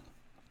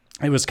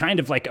 it was kind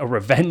of like a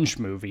revenge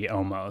movie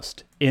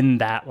almost, in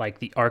that like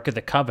the Ark of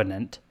the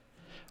Covenant,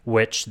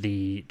 which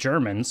the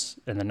Germans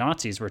and the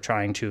Nazis were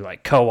trying to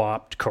like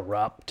co-opt,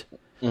 corrupt,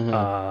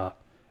 and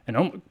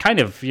kind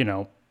of,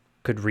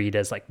 could read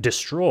as like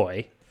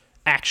destroy,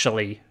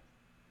 actually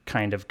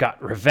kind of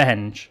got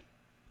revenge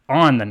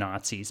on the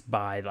Nazis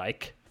by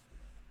like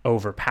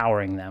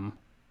overpowering them.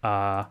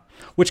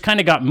 Which kind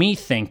of got me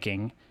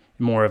thinking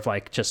more of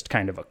like just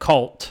kind of a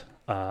cult.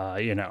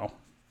 I'm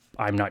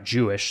not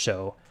Jewish,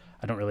 so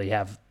I don't really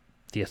have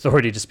the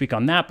authority to speak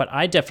on that, but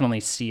I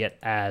definitely see it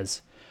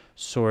as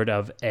sort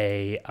of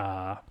a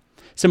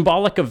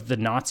symbolic of the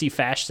Nazi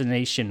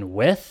fascination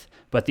with,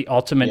 but the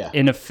ultimate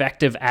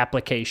ineffective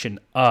application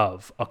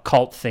of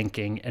occult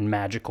thinking and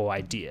magical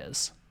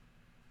ideas.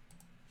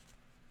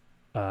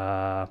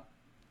 So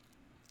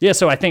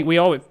I think we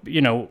all,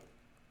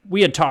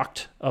 we had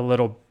talked a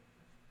little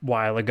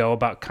while ago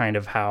about kind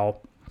of how,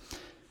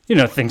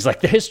 things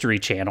like the History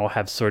Channel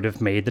have sort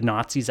of made the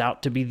Nazis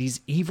out to be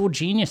these evil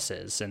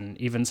geniuses, and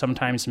even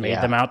sometimes made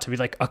them out to be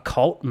like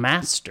occult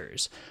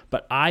masters.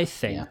 But I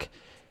think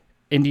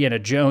Indiana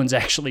Jones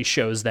actually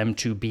shows them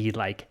to be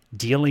like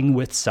dealing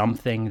with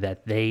something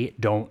that they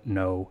don't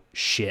know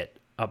shit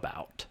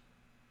about.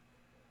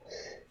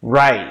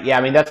 Right. Yeah.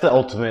 I mean, that's the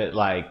ultimate,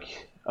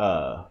 like,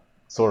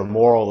 sort of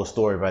moral of the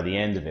story by the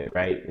end of it,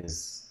 right?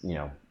 Is,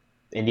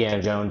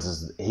 Indiana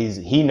Jones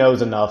he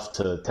knows enough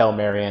to tell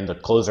Marianne to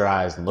close her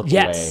eyes and look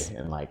away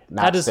and like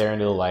not stare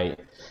into the light.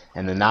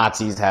 And the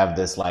Nazis have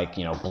this like,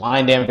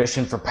 blind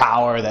ambition for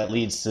power that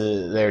leads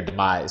to their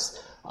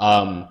demise.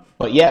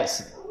 But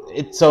yes,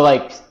 so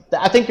like,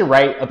 I think you're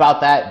right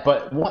about that.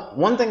 But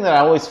one thing that I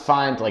always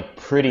find like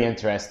pretty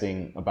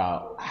interesting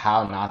about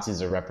how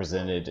Nazis are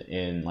represented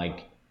in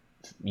like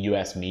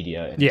U.S.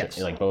 media,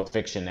 like both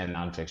fiction and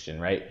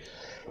nonfiction, right,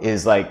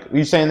 is like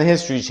you're saying the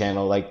History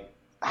Channel, like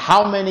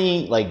how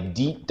many like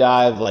deep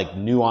dive, like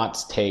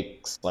nuanced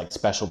takes, like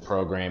special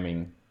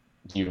programming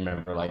do you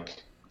remember,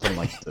 like from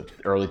like the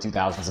early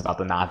 2000s about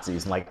the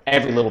Nazis and like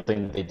every little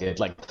thing that they did,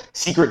 like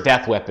secret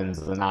death weapons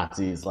of the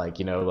Nazis, like,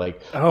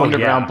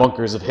 underground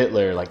bunkers of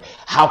Hitler, like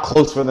how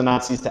close were the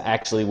Nazis to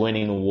actually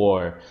winning the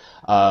war?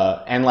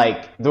 And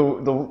like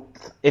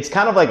it's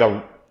kind of like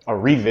a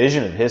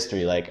revision of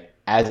history, like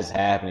as it's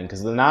happening,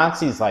 because the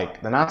Nazis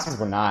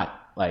were not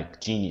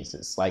like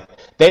geniuses. Like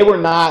they were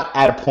not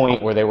at a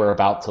point where they were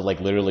about to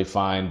like literally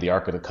find the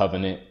Ark of the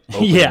Covenant,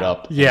 open it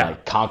up, and,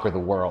 like conquer the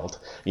world.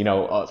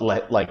 Without,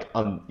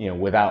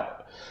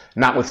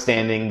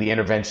 notwithstanding the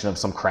intervention of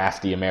some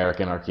crafty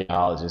American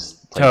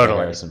archaeologist, like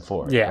Harrison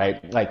Ford.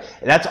 Right. Like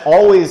that's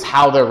always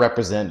how they're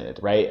represented,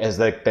 right? As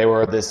like they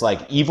were this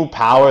like evil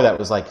power that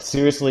was like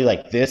seriously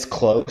like this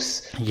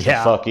close to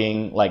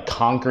fucking like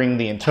conquering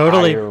the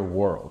entire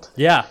world.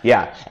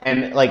 Yeah.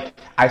 And like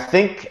I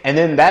think, and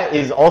then that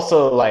is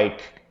also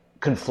like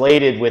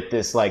conflated with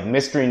this like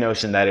mystery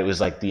notion that it was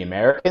like the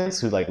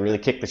Americans who like really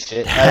kicked the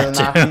shit out of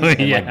the Nazis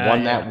and like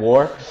won that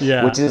war,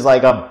 which is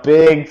like a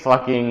big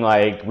fucking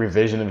like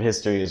revision of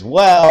history as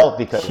well,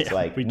 because it's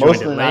like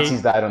most of the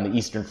Nazis died on the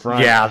Eastern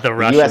Front. The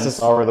Russians.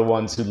 USSR were the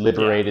ones who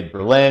liberated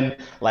Berlin.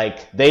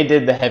 Like they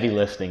did the heavy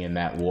lifting in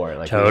that war.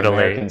 Like the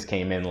Americans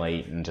came in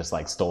late and just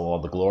like stole all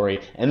the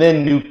glory and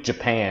then nuked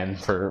Japan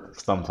for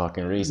some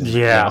fucking reason.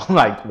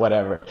 Like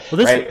whatever.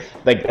 Well, right?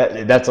 Like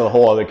that's a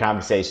whole other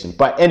conversation.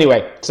 But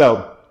anyway, so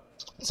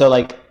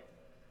like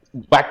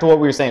back to what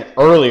we were saying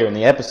earlier in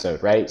the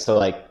episode, right? So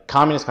like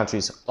communist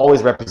countries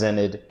always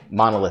represented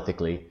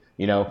monolithically,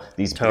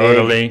 these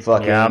big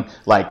fucking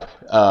like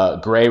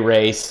gray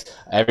race,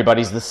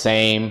 everybody's the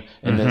same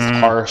in this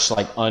harsh,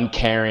 like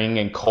uncaring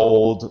and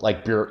cold,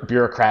 like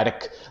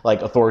bureaucratic,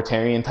 like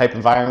authoritarian type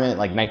environment,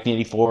 like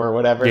 1984 or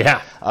whatever.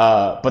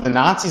 But the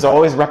Nazis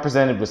always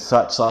represented with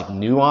such like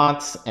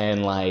nuance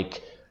and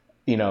like,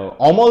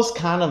 almost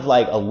kind of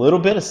like a little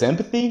bit of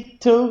sympathy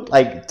to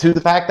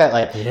the fact that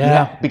like,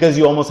 because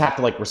you almost have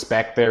to like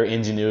respect their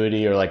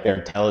ingenuity or like their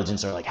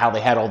intelligence or like how they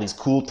had all these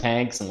cool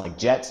tanks and like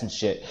jets and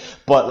shit.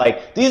 But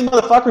like these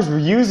motherfuckers were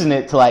using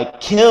it to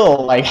like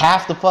kill like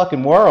half the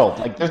fucking world.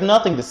 Like there's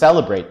nothing to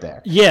celebrate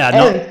there.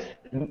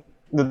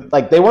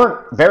 Like they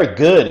weren't very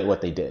good at what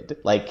they did.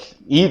 Like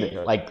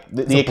either like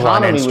the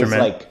economy was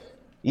like.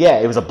 Yeah,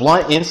 it was a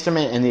blunt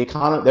instrument, and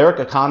their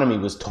economy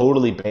was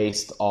totally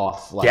based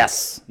off like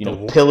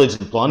pillage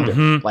and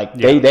plunder. Like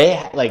they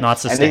like not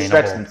sustainable. And they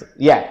stretched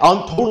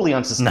totally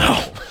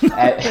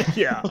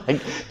unsustainable. Like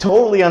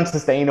totally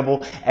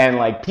unsustainable, and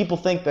like people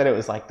think that it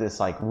was like this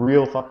like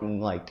real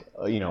fucking like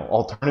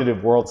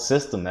alternative world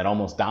system that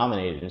almost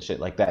dominated and shit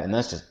like that, and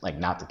that's just like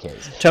not the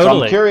case.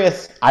 So I'm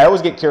curious. I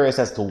always get curious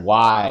as to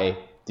why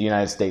the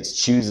United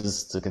States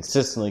chooses to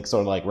consistently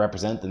sort of like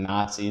represent the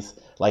Nazis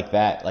like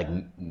that, like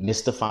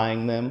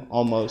mystifying them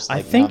almost. Like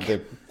I think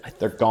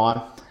they're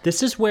gone.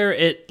 This is where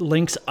it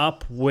links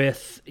up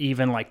with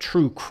even like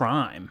true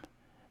crime.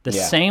 The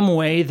same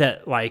way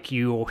that like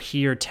you'll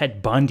hear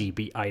Ted Bundy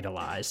be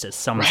idolized as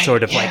some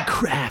sort of like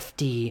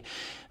crafty,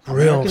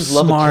 real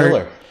smart. Love a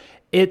killer.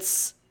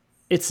 It's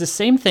the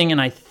same thing, and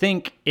I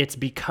think it's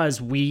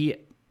because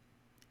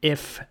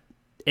if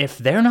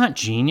they're not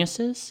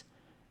geniuses,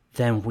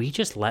 then we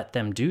just let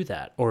them do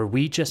that, or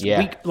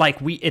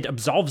it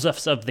absolves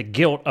us of the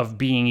guilt of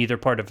being either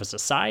part of a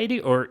society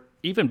or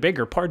even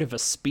bigger part of a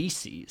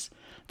species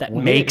that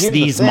makes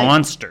these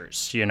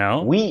monsters.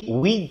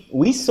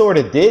 We sort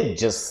of did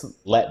just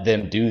let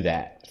them do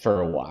that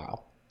for a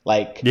while.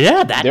 Like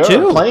that there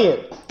too. Were plenty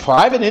of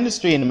private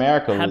industry in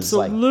America was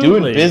like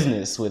doing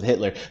business with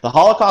Hitler. The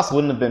Holocaust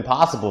wouldn't have been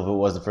possible if it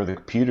wasn't for the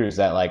computers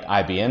that like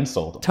IBM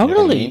sold them.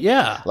 Totally,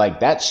 yeah.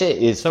 Like that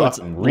shit is so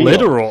fucking it's real.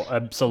 Literal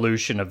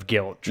absolution of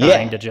guilt,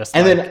 trying to just.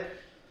 And then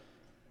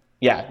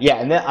Yeah,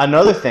 and then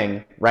another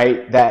thing,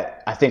 right,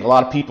 that I think a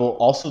lot of people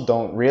also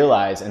don't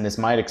realize, and this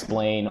might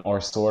explain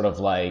our sort of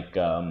like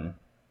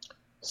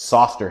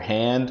softer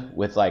hand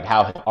with like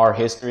how our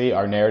history,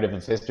 our narrative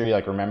of history,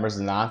 like remembers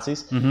the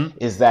Nazis,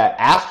 is that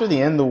after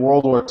the end of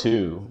World War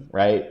II,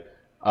 right,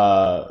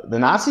 the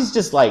Nazis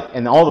just like,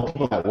 and all the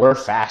people that were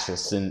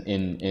fascists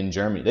in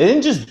Germany, they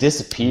didn't just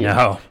disappear.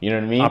 No. You know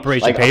what I mean?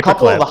 Operation like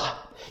Paperclip.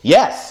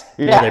 Yes.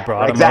 Yeah, they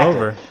brought them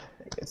over.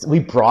 We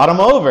brought them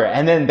over,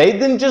 and then they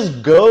didn't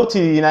just go to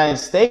the United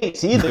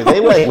States either.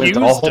 They went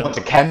to a whole bunch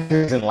of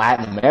countries in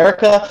Latin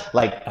America.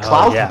 Like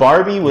Klaus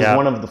Barbie was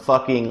one of the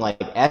fucking like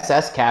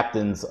SS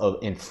captains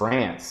in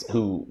France,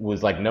 who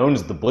was like known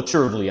as the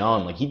Butcher of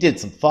Lyon. Like he did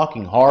some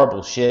fucking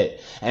horrible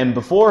shit, and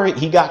before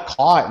he got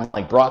caught and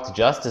like brought to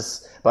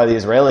justice by the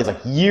Israelis,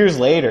 like years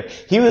later,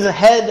 he was the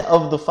head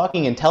of the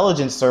fucking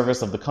intelligence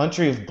service of the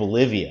country of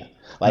Bolivia.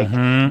 Like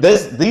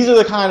these are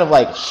the kind of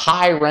like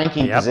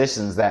high-ranking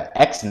positions that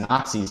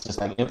ex-Nazis just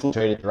like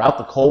infiltrated throughout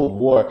the Cold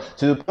War,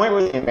 to the point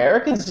where the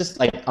Americans just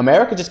like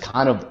America just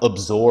kind of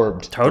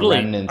absorbed the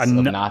remnants of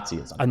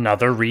Nazism.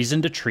 Another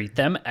reason to treat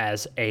them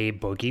as a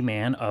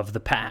boogeyman of the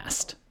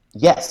past.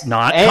 Yes,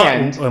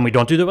 and we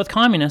don't do that with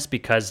communists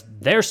because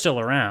they're still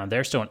around.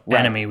 They're still an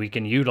enemy we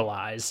can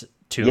utilize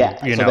to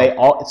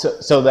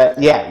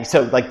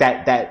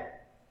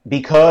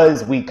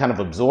because we kind of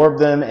absorb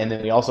them, and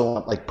then we also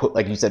want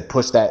like you said,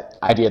 push that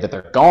idea that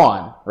they're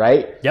gone,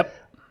 right? Yep.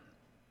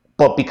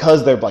 But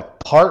because they're like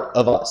part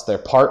of us, they're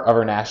part of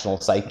our national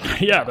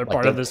psyche. Yeah, they're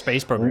part of the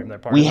space program. They're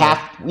part.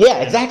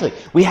 Exactly.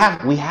 We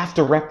have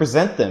to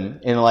represent them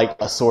in like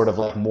a sort of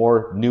like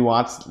more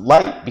nuanced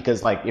light,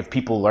 because like if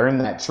people learn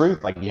that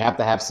truth, like you have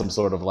to have some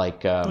sort of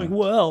like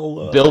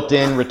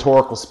built-in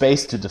rhetorical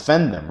space to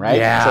defend them, right?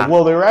 Yeah. It's like,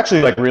 well, they were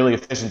actually like really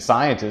efficient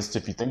scientists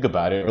if you think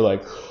about it, or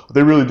like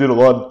they really did a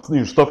lot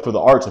of stuff for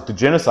the arts. Like the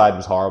genocide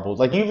was horrible.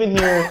 Like you even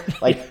hear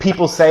like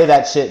people say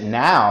that shit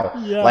now.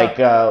 Yeah. Like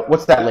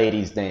what's that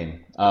lady's name?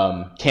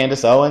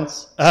 Candace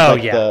Owens.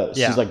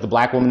 She's like the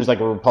black woman who's like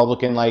a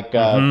Republican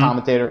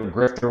commentator or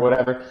grifter or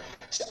whatever.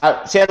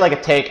 She had like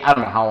a take, I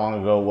don't know how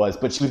long ago it was,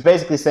 but she was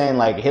basically saying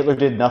like Hitler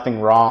did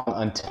nothing wrong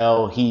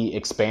until he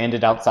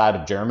expanded outside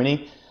of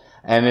Germany.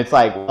 And it's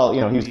like, well,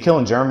 he was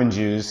killing German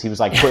Jews. He was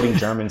like putting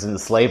Germans into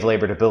slave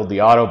labor to build the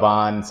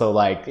Autobahn. So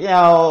like,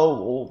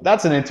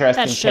 that's an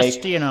interesting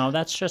take.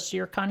 That's just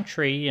your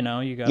country, you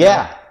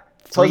got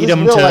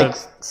freedom so like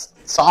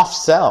soft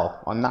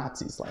sell on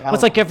Nazis. Like,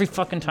 it's like every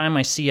fucking time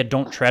I see a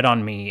 "Don't Tread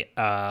on Me"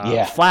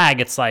 flag,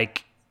 it's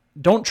like,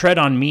 don't tread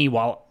on me,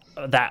 while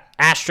that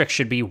asterisk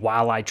should be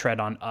while I tread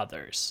on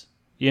others.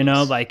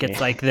 Like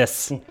it's like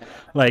this,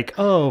 like,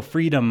 oh,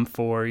 freedom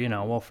for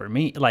for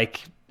me.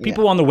 Like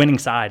people on the winning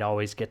side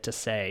always get to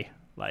say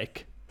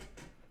like,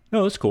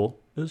 no, it's cool.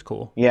 It was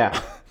cool. Yeah.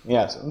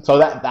 So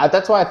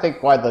that's why I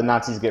think why the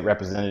Nazis get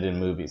represented in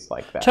movies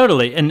like that.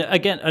 Totally. And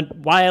again,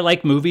 why I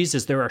like movies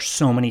is there are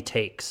so many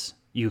takes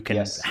you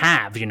can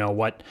have,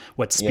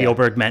 what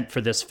Spielberg meant for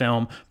this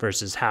film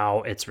versus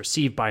how it's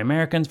received by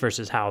Americans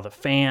versus how the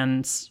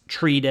fans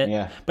treat it.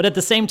 Yeah. But at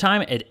the same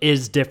time, it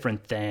is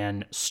different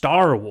than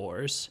Star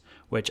Wars,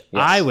 which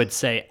I would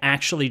say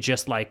actually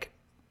just like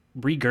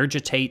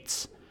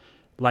regurgitates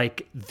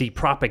like the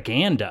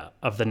propaganda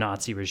of the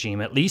Nazi regime.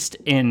 At least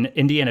in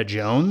Indiana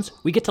Jones,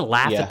 we get to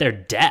laugh at their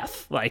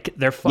death. Like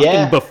they're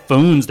fucking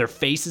buffoons. Their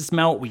faces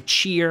melt. We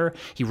cheer.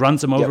 He runs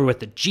them over with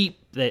the Jeep.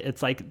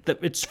 It's like,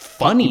 it's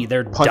funny.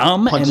 They're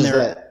dumb and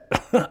they're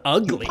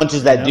ugly.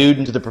 Punches that dude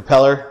into the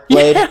propeller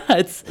blade. Yeah,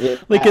 it's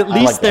like at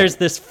least like there's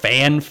this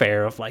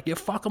fanfare of like,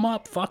 fuck them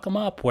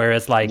up.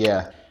 Whereas like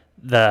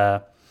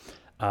the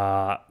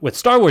with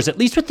Star Wars, at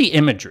least with the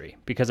imagery,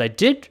 because I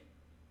did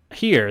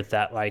hear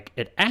that like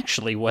it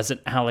actually was an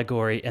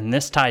allegory, and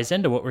this ties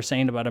into what we're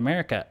saying about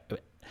America.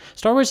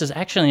 Star Wars is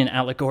actually an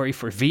allegory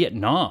for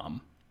Vietnam.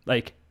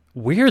 Like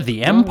we're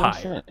the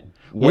empire.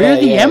 We're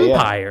the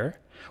empire.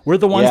 We're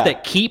the ones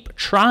that keep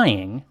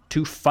trying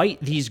to fight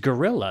these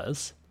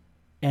guerrillas,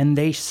 and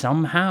they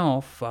somehow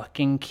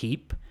fucking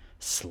keep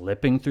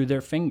slipping through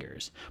their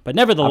fingers. But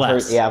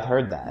nevertheless, I've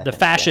heard that. The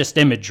fascist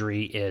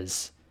imagery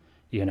is,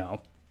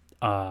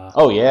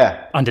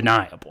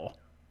 undeniable.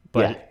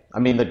 But I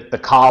mean, the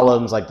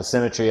columns, like the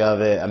symmetry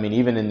of it. I mean,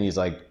 even in these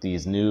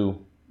new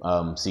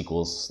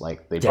sequels,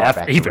 like they brought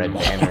back the red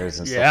banners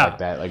and stuff like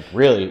that. Like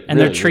really, and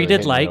they're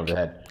treated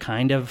like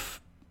kind of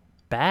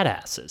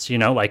badasses,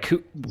 like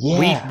who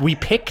we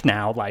pick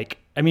now. Like,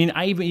 I mean,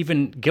 I'm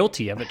even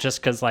guilty of it just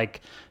because,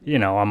 like,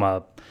 I'm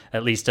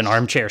at least an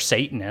armchair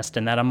Satanist,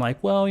 and that I'm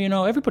like, well,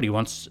 everybody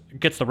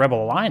gets the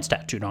Rebel Alliance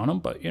tattooed on them,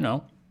 but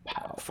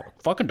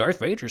fucking Darth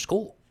Vader's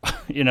cool.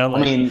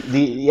 Like,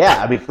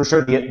 I mean, for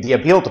sure, the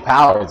appeal to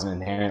power is an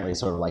inherently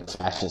sort of like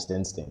fascist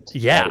instinct.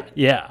 Yeah, right?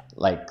 yeah.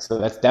 Like, so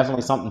that's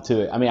definitely something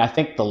to it. I mean, I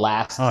think the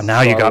last. Oh, now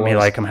you got me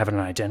like I'm having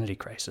an identity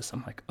crisis.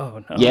 I'm like,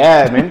 oh no.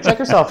 Yeah, man, check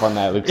yourself on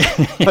that, Luke.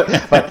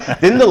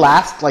 but didn't the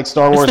last like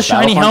Star Wars? It's the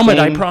shiny helmet.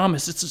 I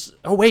promise. It's just,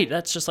 oh wait,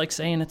 that's just like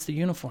saying it's the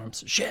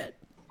uniforms. Shit.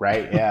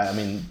 right? Yeah, I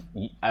mean,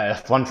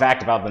 fun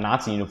fact about the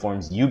Nazi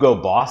uniforms: Hugo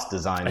Boss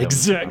designed them.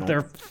 Exactly.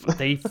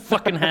 They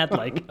fucking had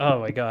like, oh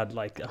my god,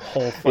 like a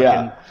whole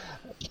fucking.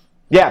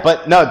 Yeah,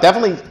 but no,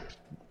 definitely.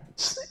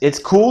 It's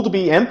cool to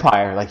be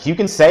Empire. Like, you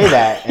can say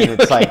that, and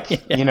it's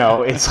like, you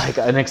know, it's like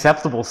an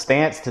acceptable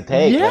stance to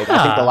take. Yeah. Like,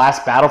 I think the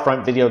last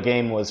Battlefront video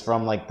game was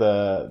from like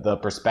the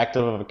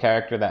perspective of a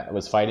character that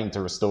was fighting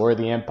to restore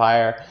the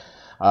Empire.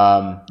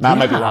 I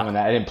might be wrong on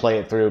that. I didn't play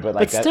it through, but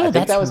like, still, I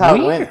think that was how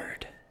it went.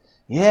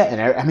 Yeah,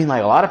 and I mean,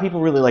 like, a lot of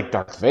people really like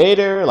Darth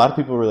Vader. A lot of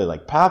people really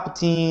like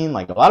Palpatine.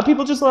 Like, a lot of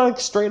people just like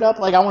straight up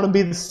like, I want to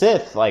be the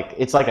Sith. Like,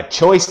 it's like a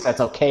choice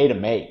that's okay to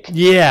make.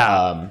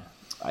 Yeah.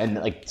 And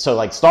like, so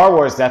like Star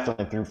Wars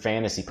definitely through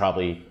fantasy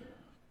probably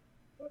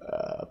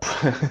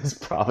is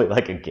probably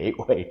like a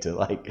gateway to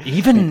like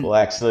even people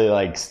actually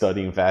like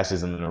studying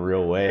fascism in a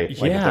real way,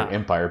 like if they're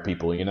Empire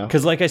people, you know?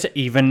 Because like I said,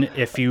 even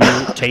if you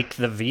take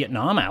the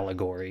Vietnam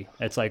allegory,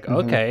 it's like,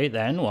 okay,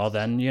 then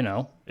you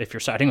know, if you're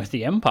siding with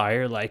the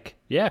Empire, like,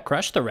 yeah,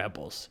 crush the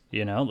rebels,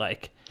 you know,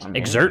 like,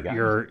 exert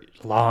your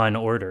law and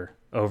order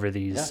over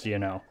these, you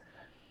know.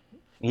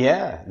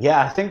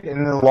 Yeah, I think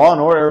in the Law and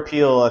Order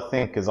appeal, I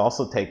think, is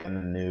also taken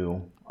a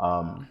new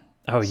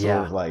sort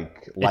of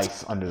like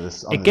life under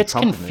this. It gets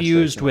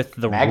confused with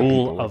the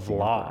rule of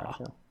law,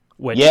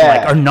 which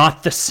like are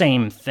not the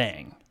same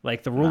thing.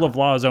 Like the rule of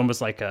law is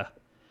almost like a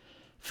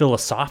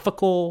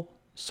philosophical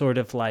sort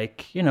of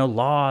like, you know,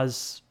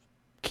 laws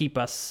keep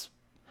us.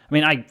 I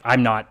mean, I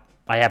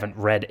haven't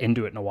read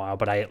into it in a while,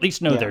 but I at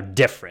least know they're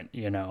different.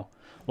 You know,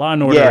 Law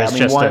and Order is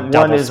just a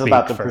double one is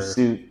about the for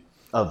pursuit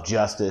of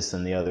justice,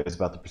 and the other is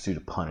about the pursuit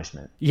of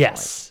punishment.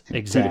 Yes, like,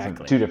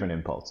 exactly. Two different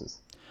impulses.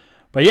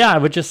 But yeah, I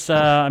would just,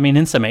 I mean,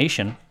 in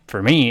summation,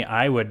 for me,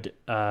 I would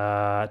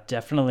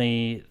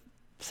definitely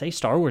say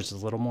Star Wars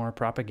is a little more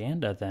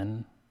propaganda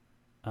than.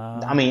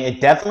 I mean, it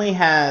definitely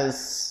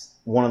has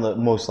one of the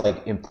most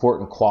like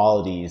important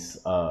qualities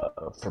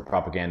for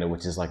propaganda,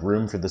 which is like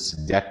room for the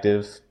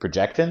subjective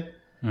projection.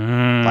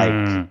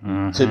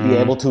 To be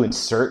able to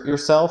insert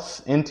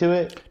yourself into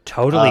it.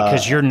 Totally,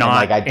 because you're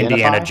not like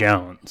Indiana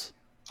Jones.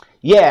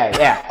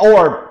 Yeah,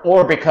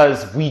 or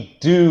because we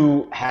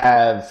do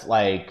have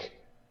like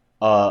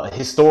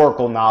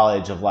historical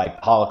knowledge of like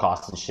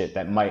Holocaust and shit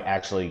that might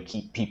actually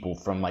keep people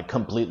from like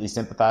completely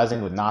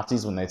sympathizing with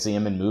Nazis when they see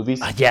them in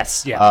movies.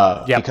 Yes,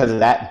 because of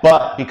that.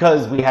 But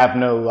because we have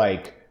no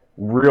like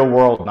real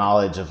world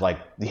knowledge of like,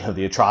 you know,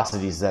 the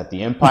atrocities that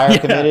the Empire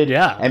committed,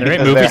 and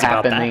because they're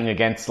happening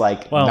against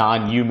like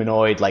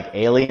non-humanoid like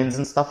aliens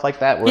and stuff like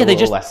that, we're a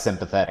little less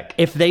sympathetic.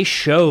 If they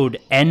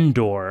showed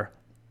Endor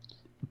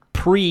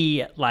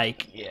pre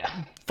like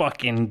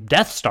fucking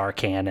Death Star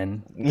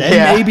canon,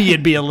 then maybe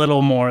it'd be a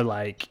little more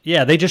like,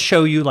 they just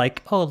show you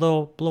like, oh,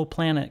 little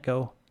planet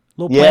go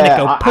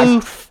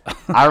poof.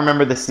 I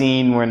remember the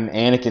scene when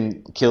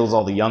Anakin kills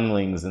all the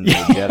younglings in the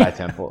Jedi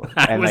Temple,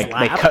 and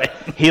like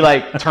he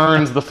like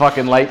turns the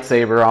fucking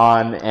lightsaber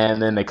on,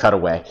 and then they cut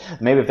away.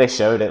 Maybe if they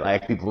showed it,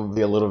 like people would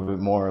be a little bit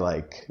more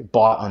like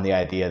bought on the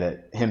idea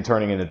that him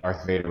turning into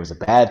Darth Vader was a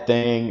bad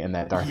thing, and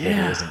that Darth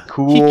Vader isn't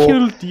cool. He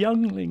killed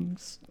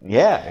younglings.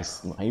 Yeah,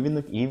 even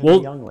the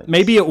younglings.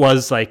 Maybe it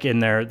was like in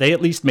there. They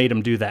at least made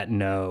him do that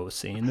no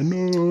scene. The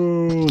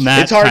no.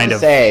 It's hard to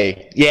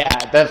say. Yeah,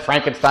 that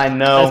Frankenstein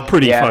no. That's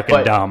pretty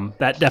fucking dumb.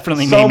 That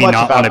definitely made me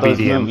not want to be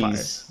the Empire.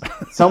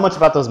 So much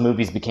about those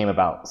movies became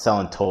about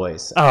selling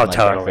toys. Oh, like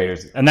totally.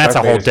 And that's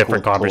a whole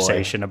different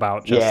conversation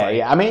about just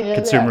I mean,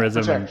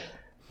 consumerism. Sure.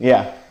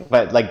 Yeah,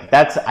 but like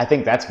I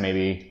think that's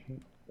maybe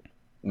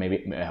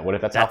what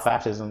if that's how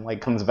fascism like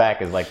comes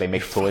back, is like they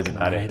make toys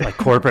about it, like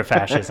corporate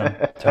fascism.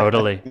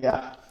 Totally.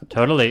 Yeah,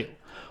 totally.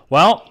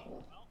 Well,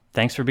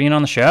 thanks for being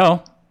on the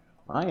show.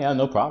 Oh yeah,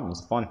 no problem.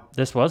 It's fun.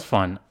 This was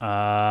fun.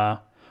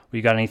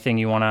 You got anything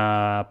you want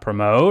to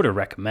promote or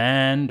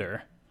recommend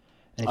or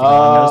anything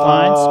along those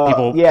lines?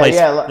 People place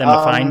them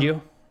to find you.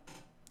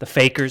 The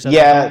fakers.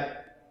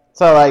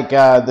 So like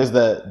there's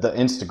the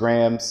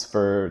Instagrams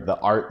for the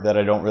art that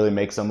I don't really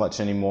make so much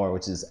anymore,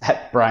 which is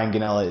at Brian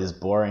Ganella is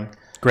boring.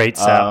 Great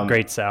Sal.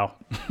 Great Sal.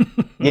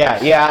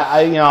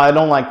 I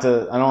don't like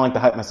to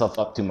hype myself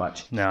up too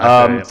much.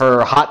 No.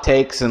 For hot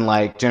takes and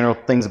like general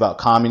things about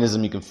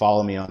communism, you can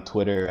follow me on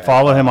Twitter.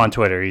 Follow him on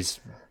Twitter. He's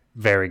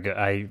very good.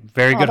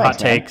 Very good hot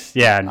takes.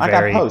 Yeah, and I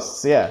got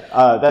posts. Yeah,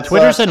 that's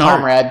Twitter's an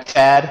Comrade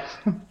Chad.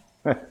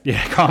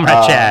 Yeah,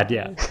 Comrade Chad.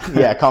 Yeah.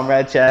 Yeah,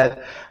 Comrade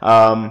Chad.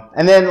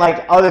 And then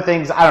like other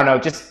things, I don't know.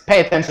 Just pay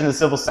attention to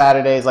Civil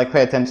Saturdays. Like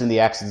pay attention to the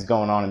actions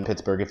going on in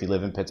Pittsburgh if you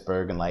live in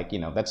Pittsburgh, and like, you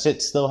know, that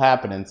shit's still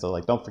happening. So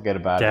like, don't forget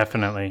about it.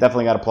 Definitely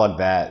got to plug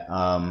that.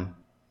 And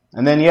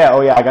then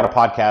I got a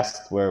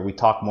podcast where we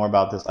talk more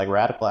about this like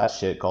radical ass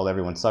shit called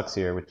Everyone Sucks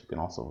Here, which you can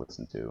also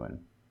listen to and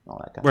all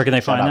that kind of. Where can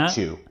they find that?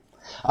 You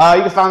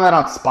can find that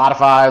on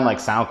Spotify and like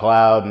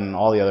SoundCloud and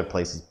all the other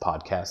places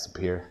podcasts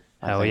appear.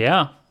 Hell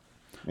yeah.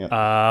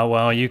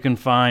 Well, you can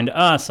find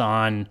us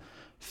on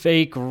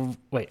Facebook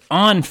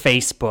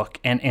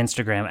and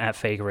Instagram at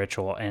Fake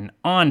Ritual, and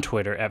on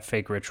Twitter at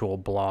Fake Ritual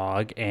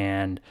Blog,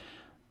 and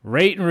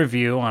rate and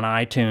review on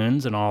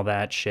iTunes and all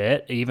that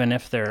shit, even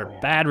if they're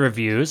bad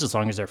reviews, as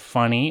long as they're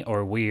funny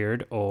or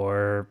weird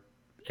or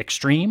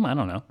extreme. I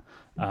don't know.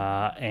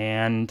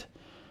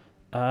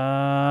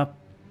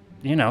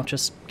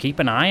 Just keep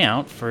an eye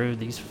out for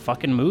these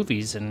fucking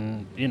movies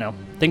and,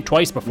 think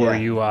twice before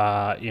you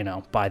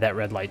buy that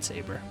red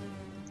lightsaber.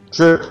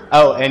 Sure.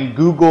 Oh, and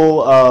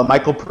Google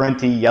Michael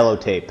Parenti Yellow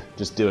Tape.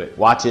 Just do it.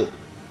 Watch it.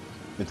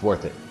 It's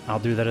worth it. I'll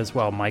do that as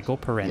well. Michael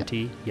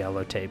Parenti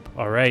Yellow Tape.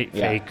 All right,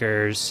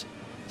 Fakers.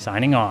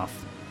 Signing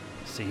off.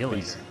 See you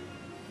later.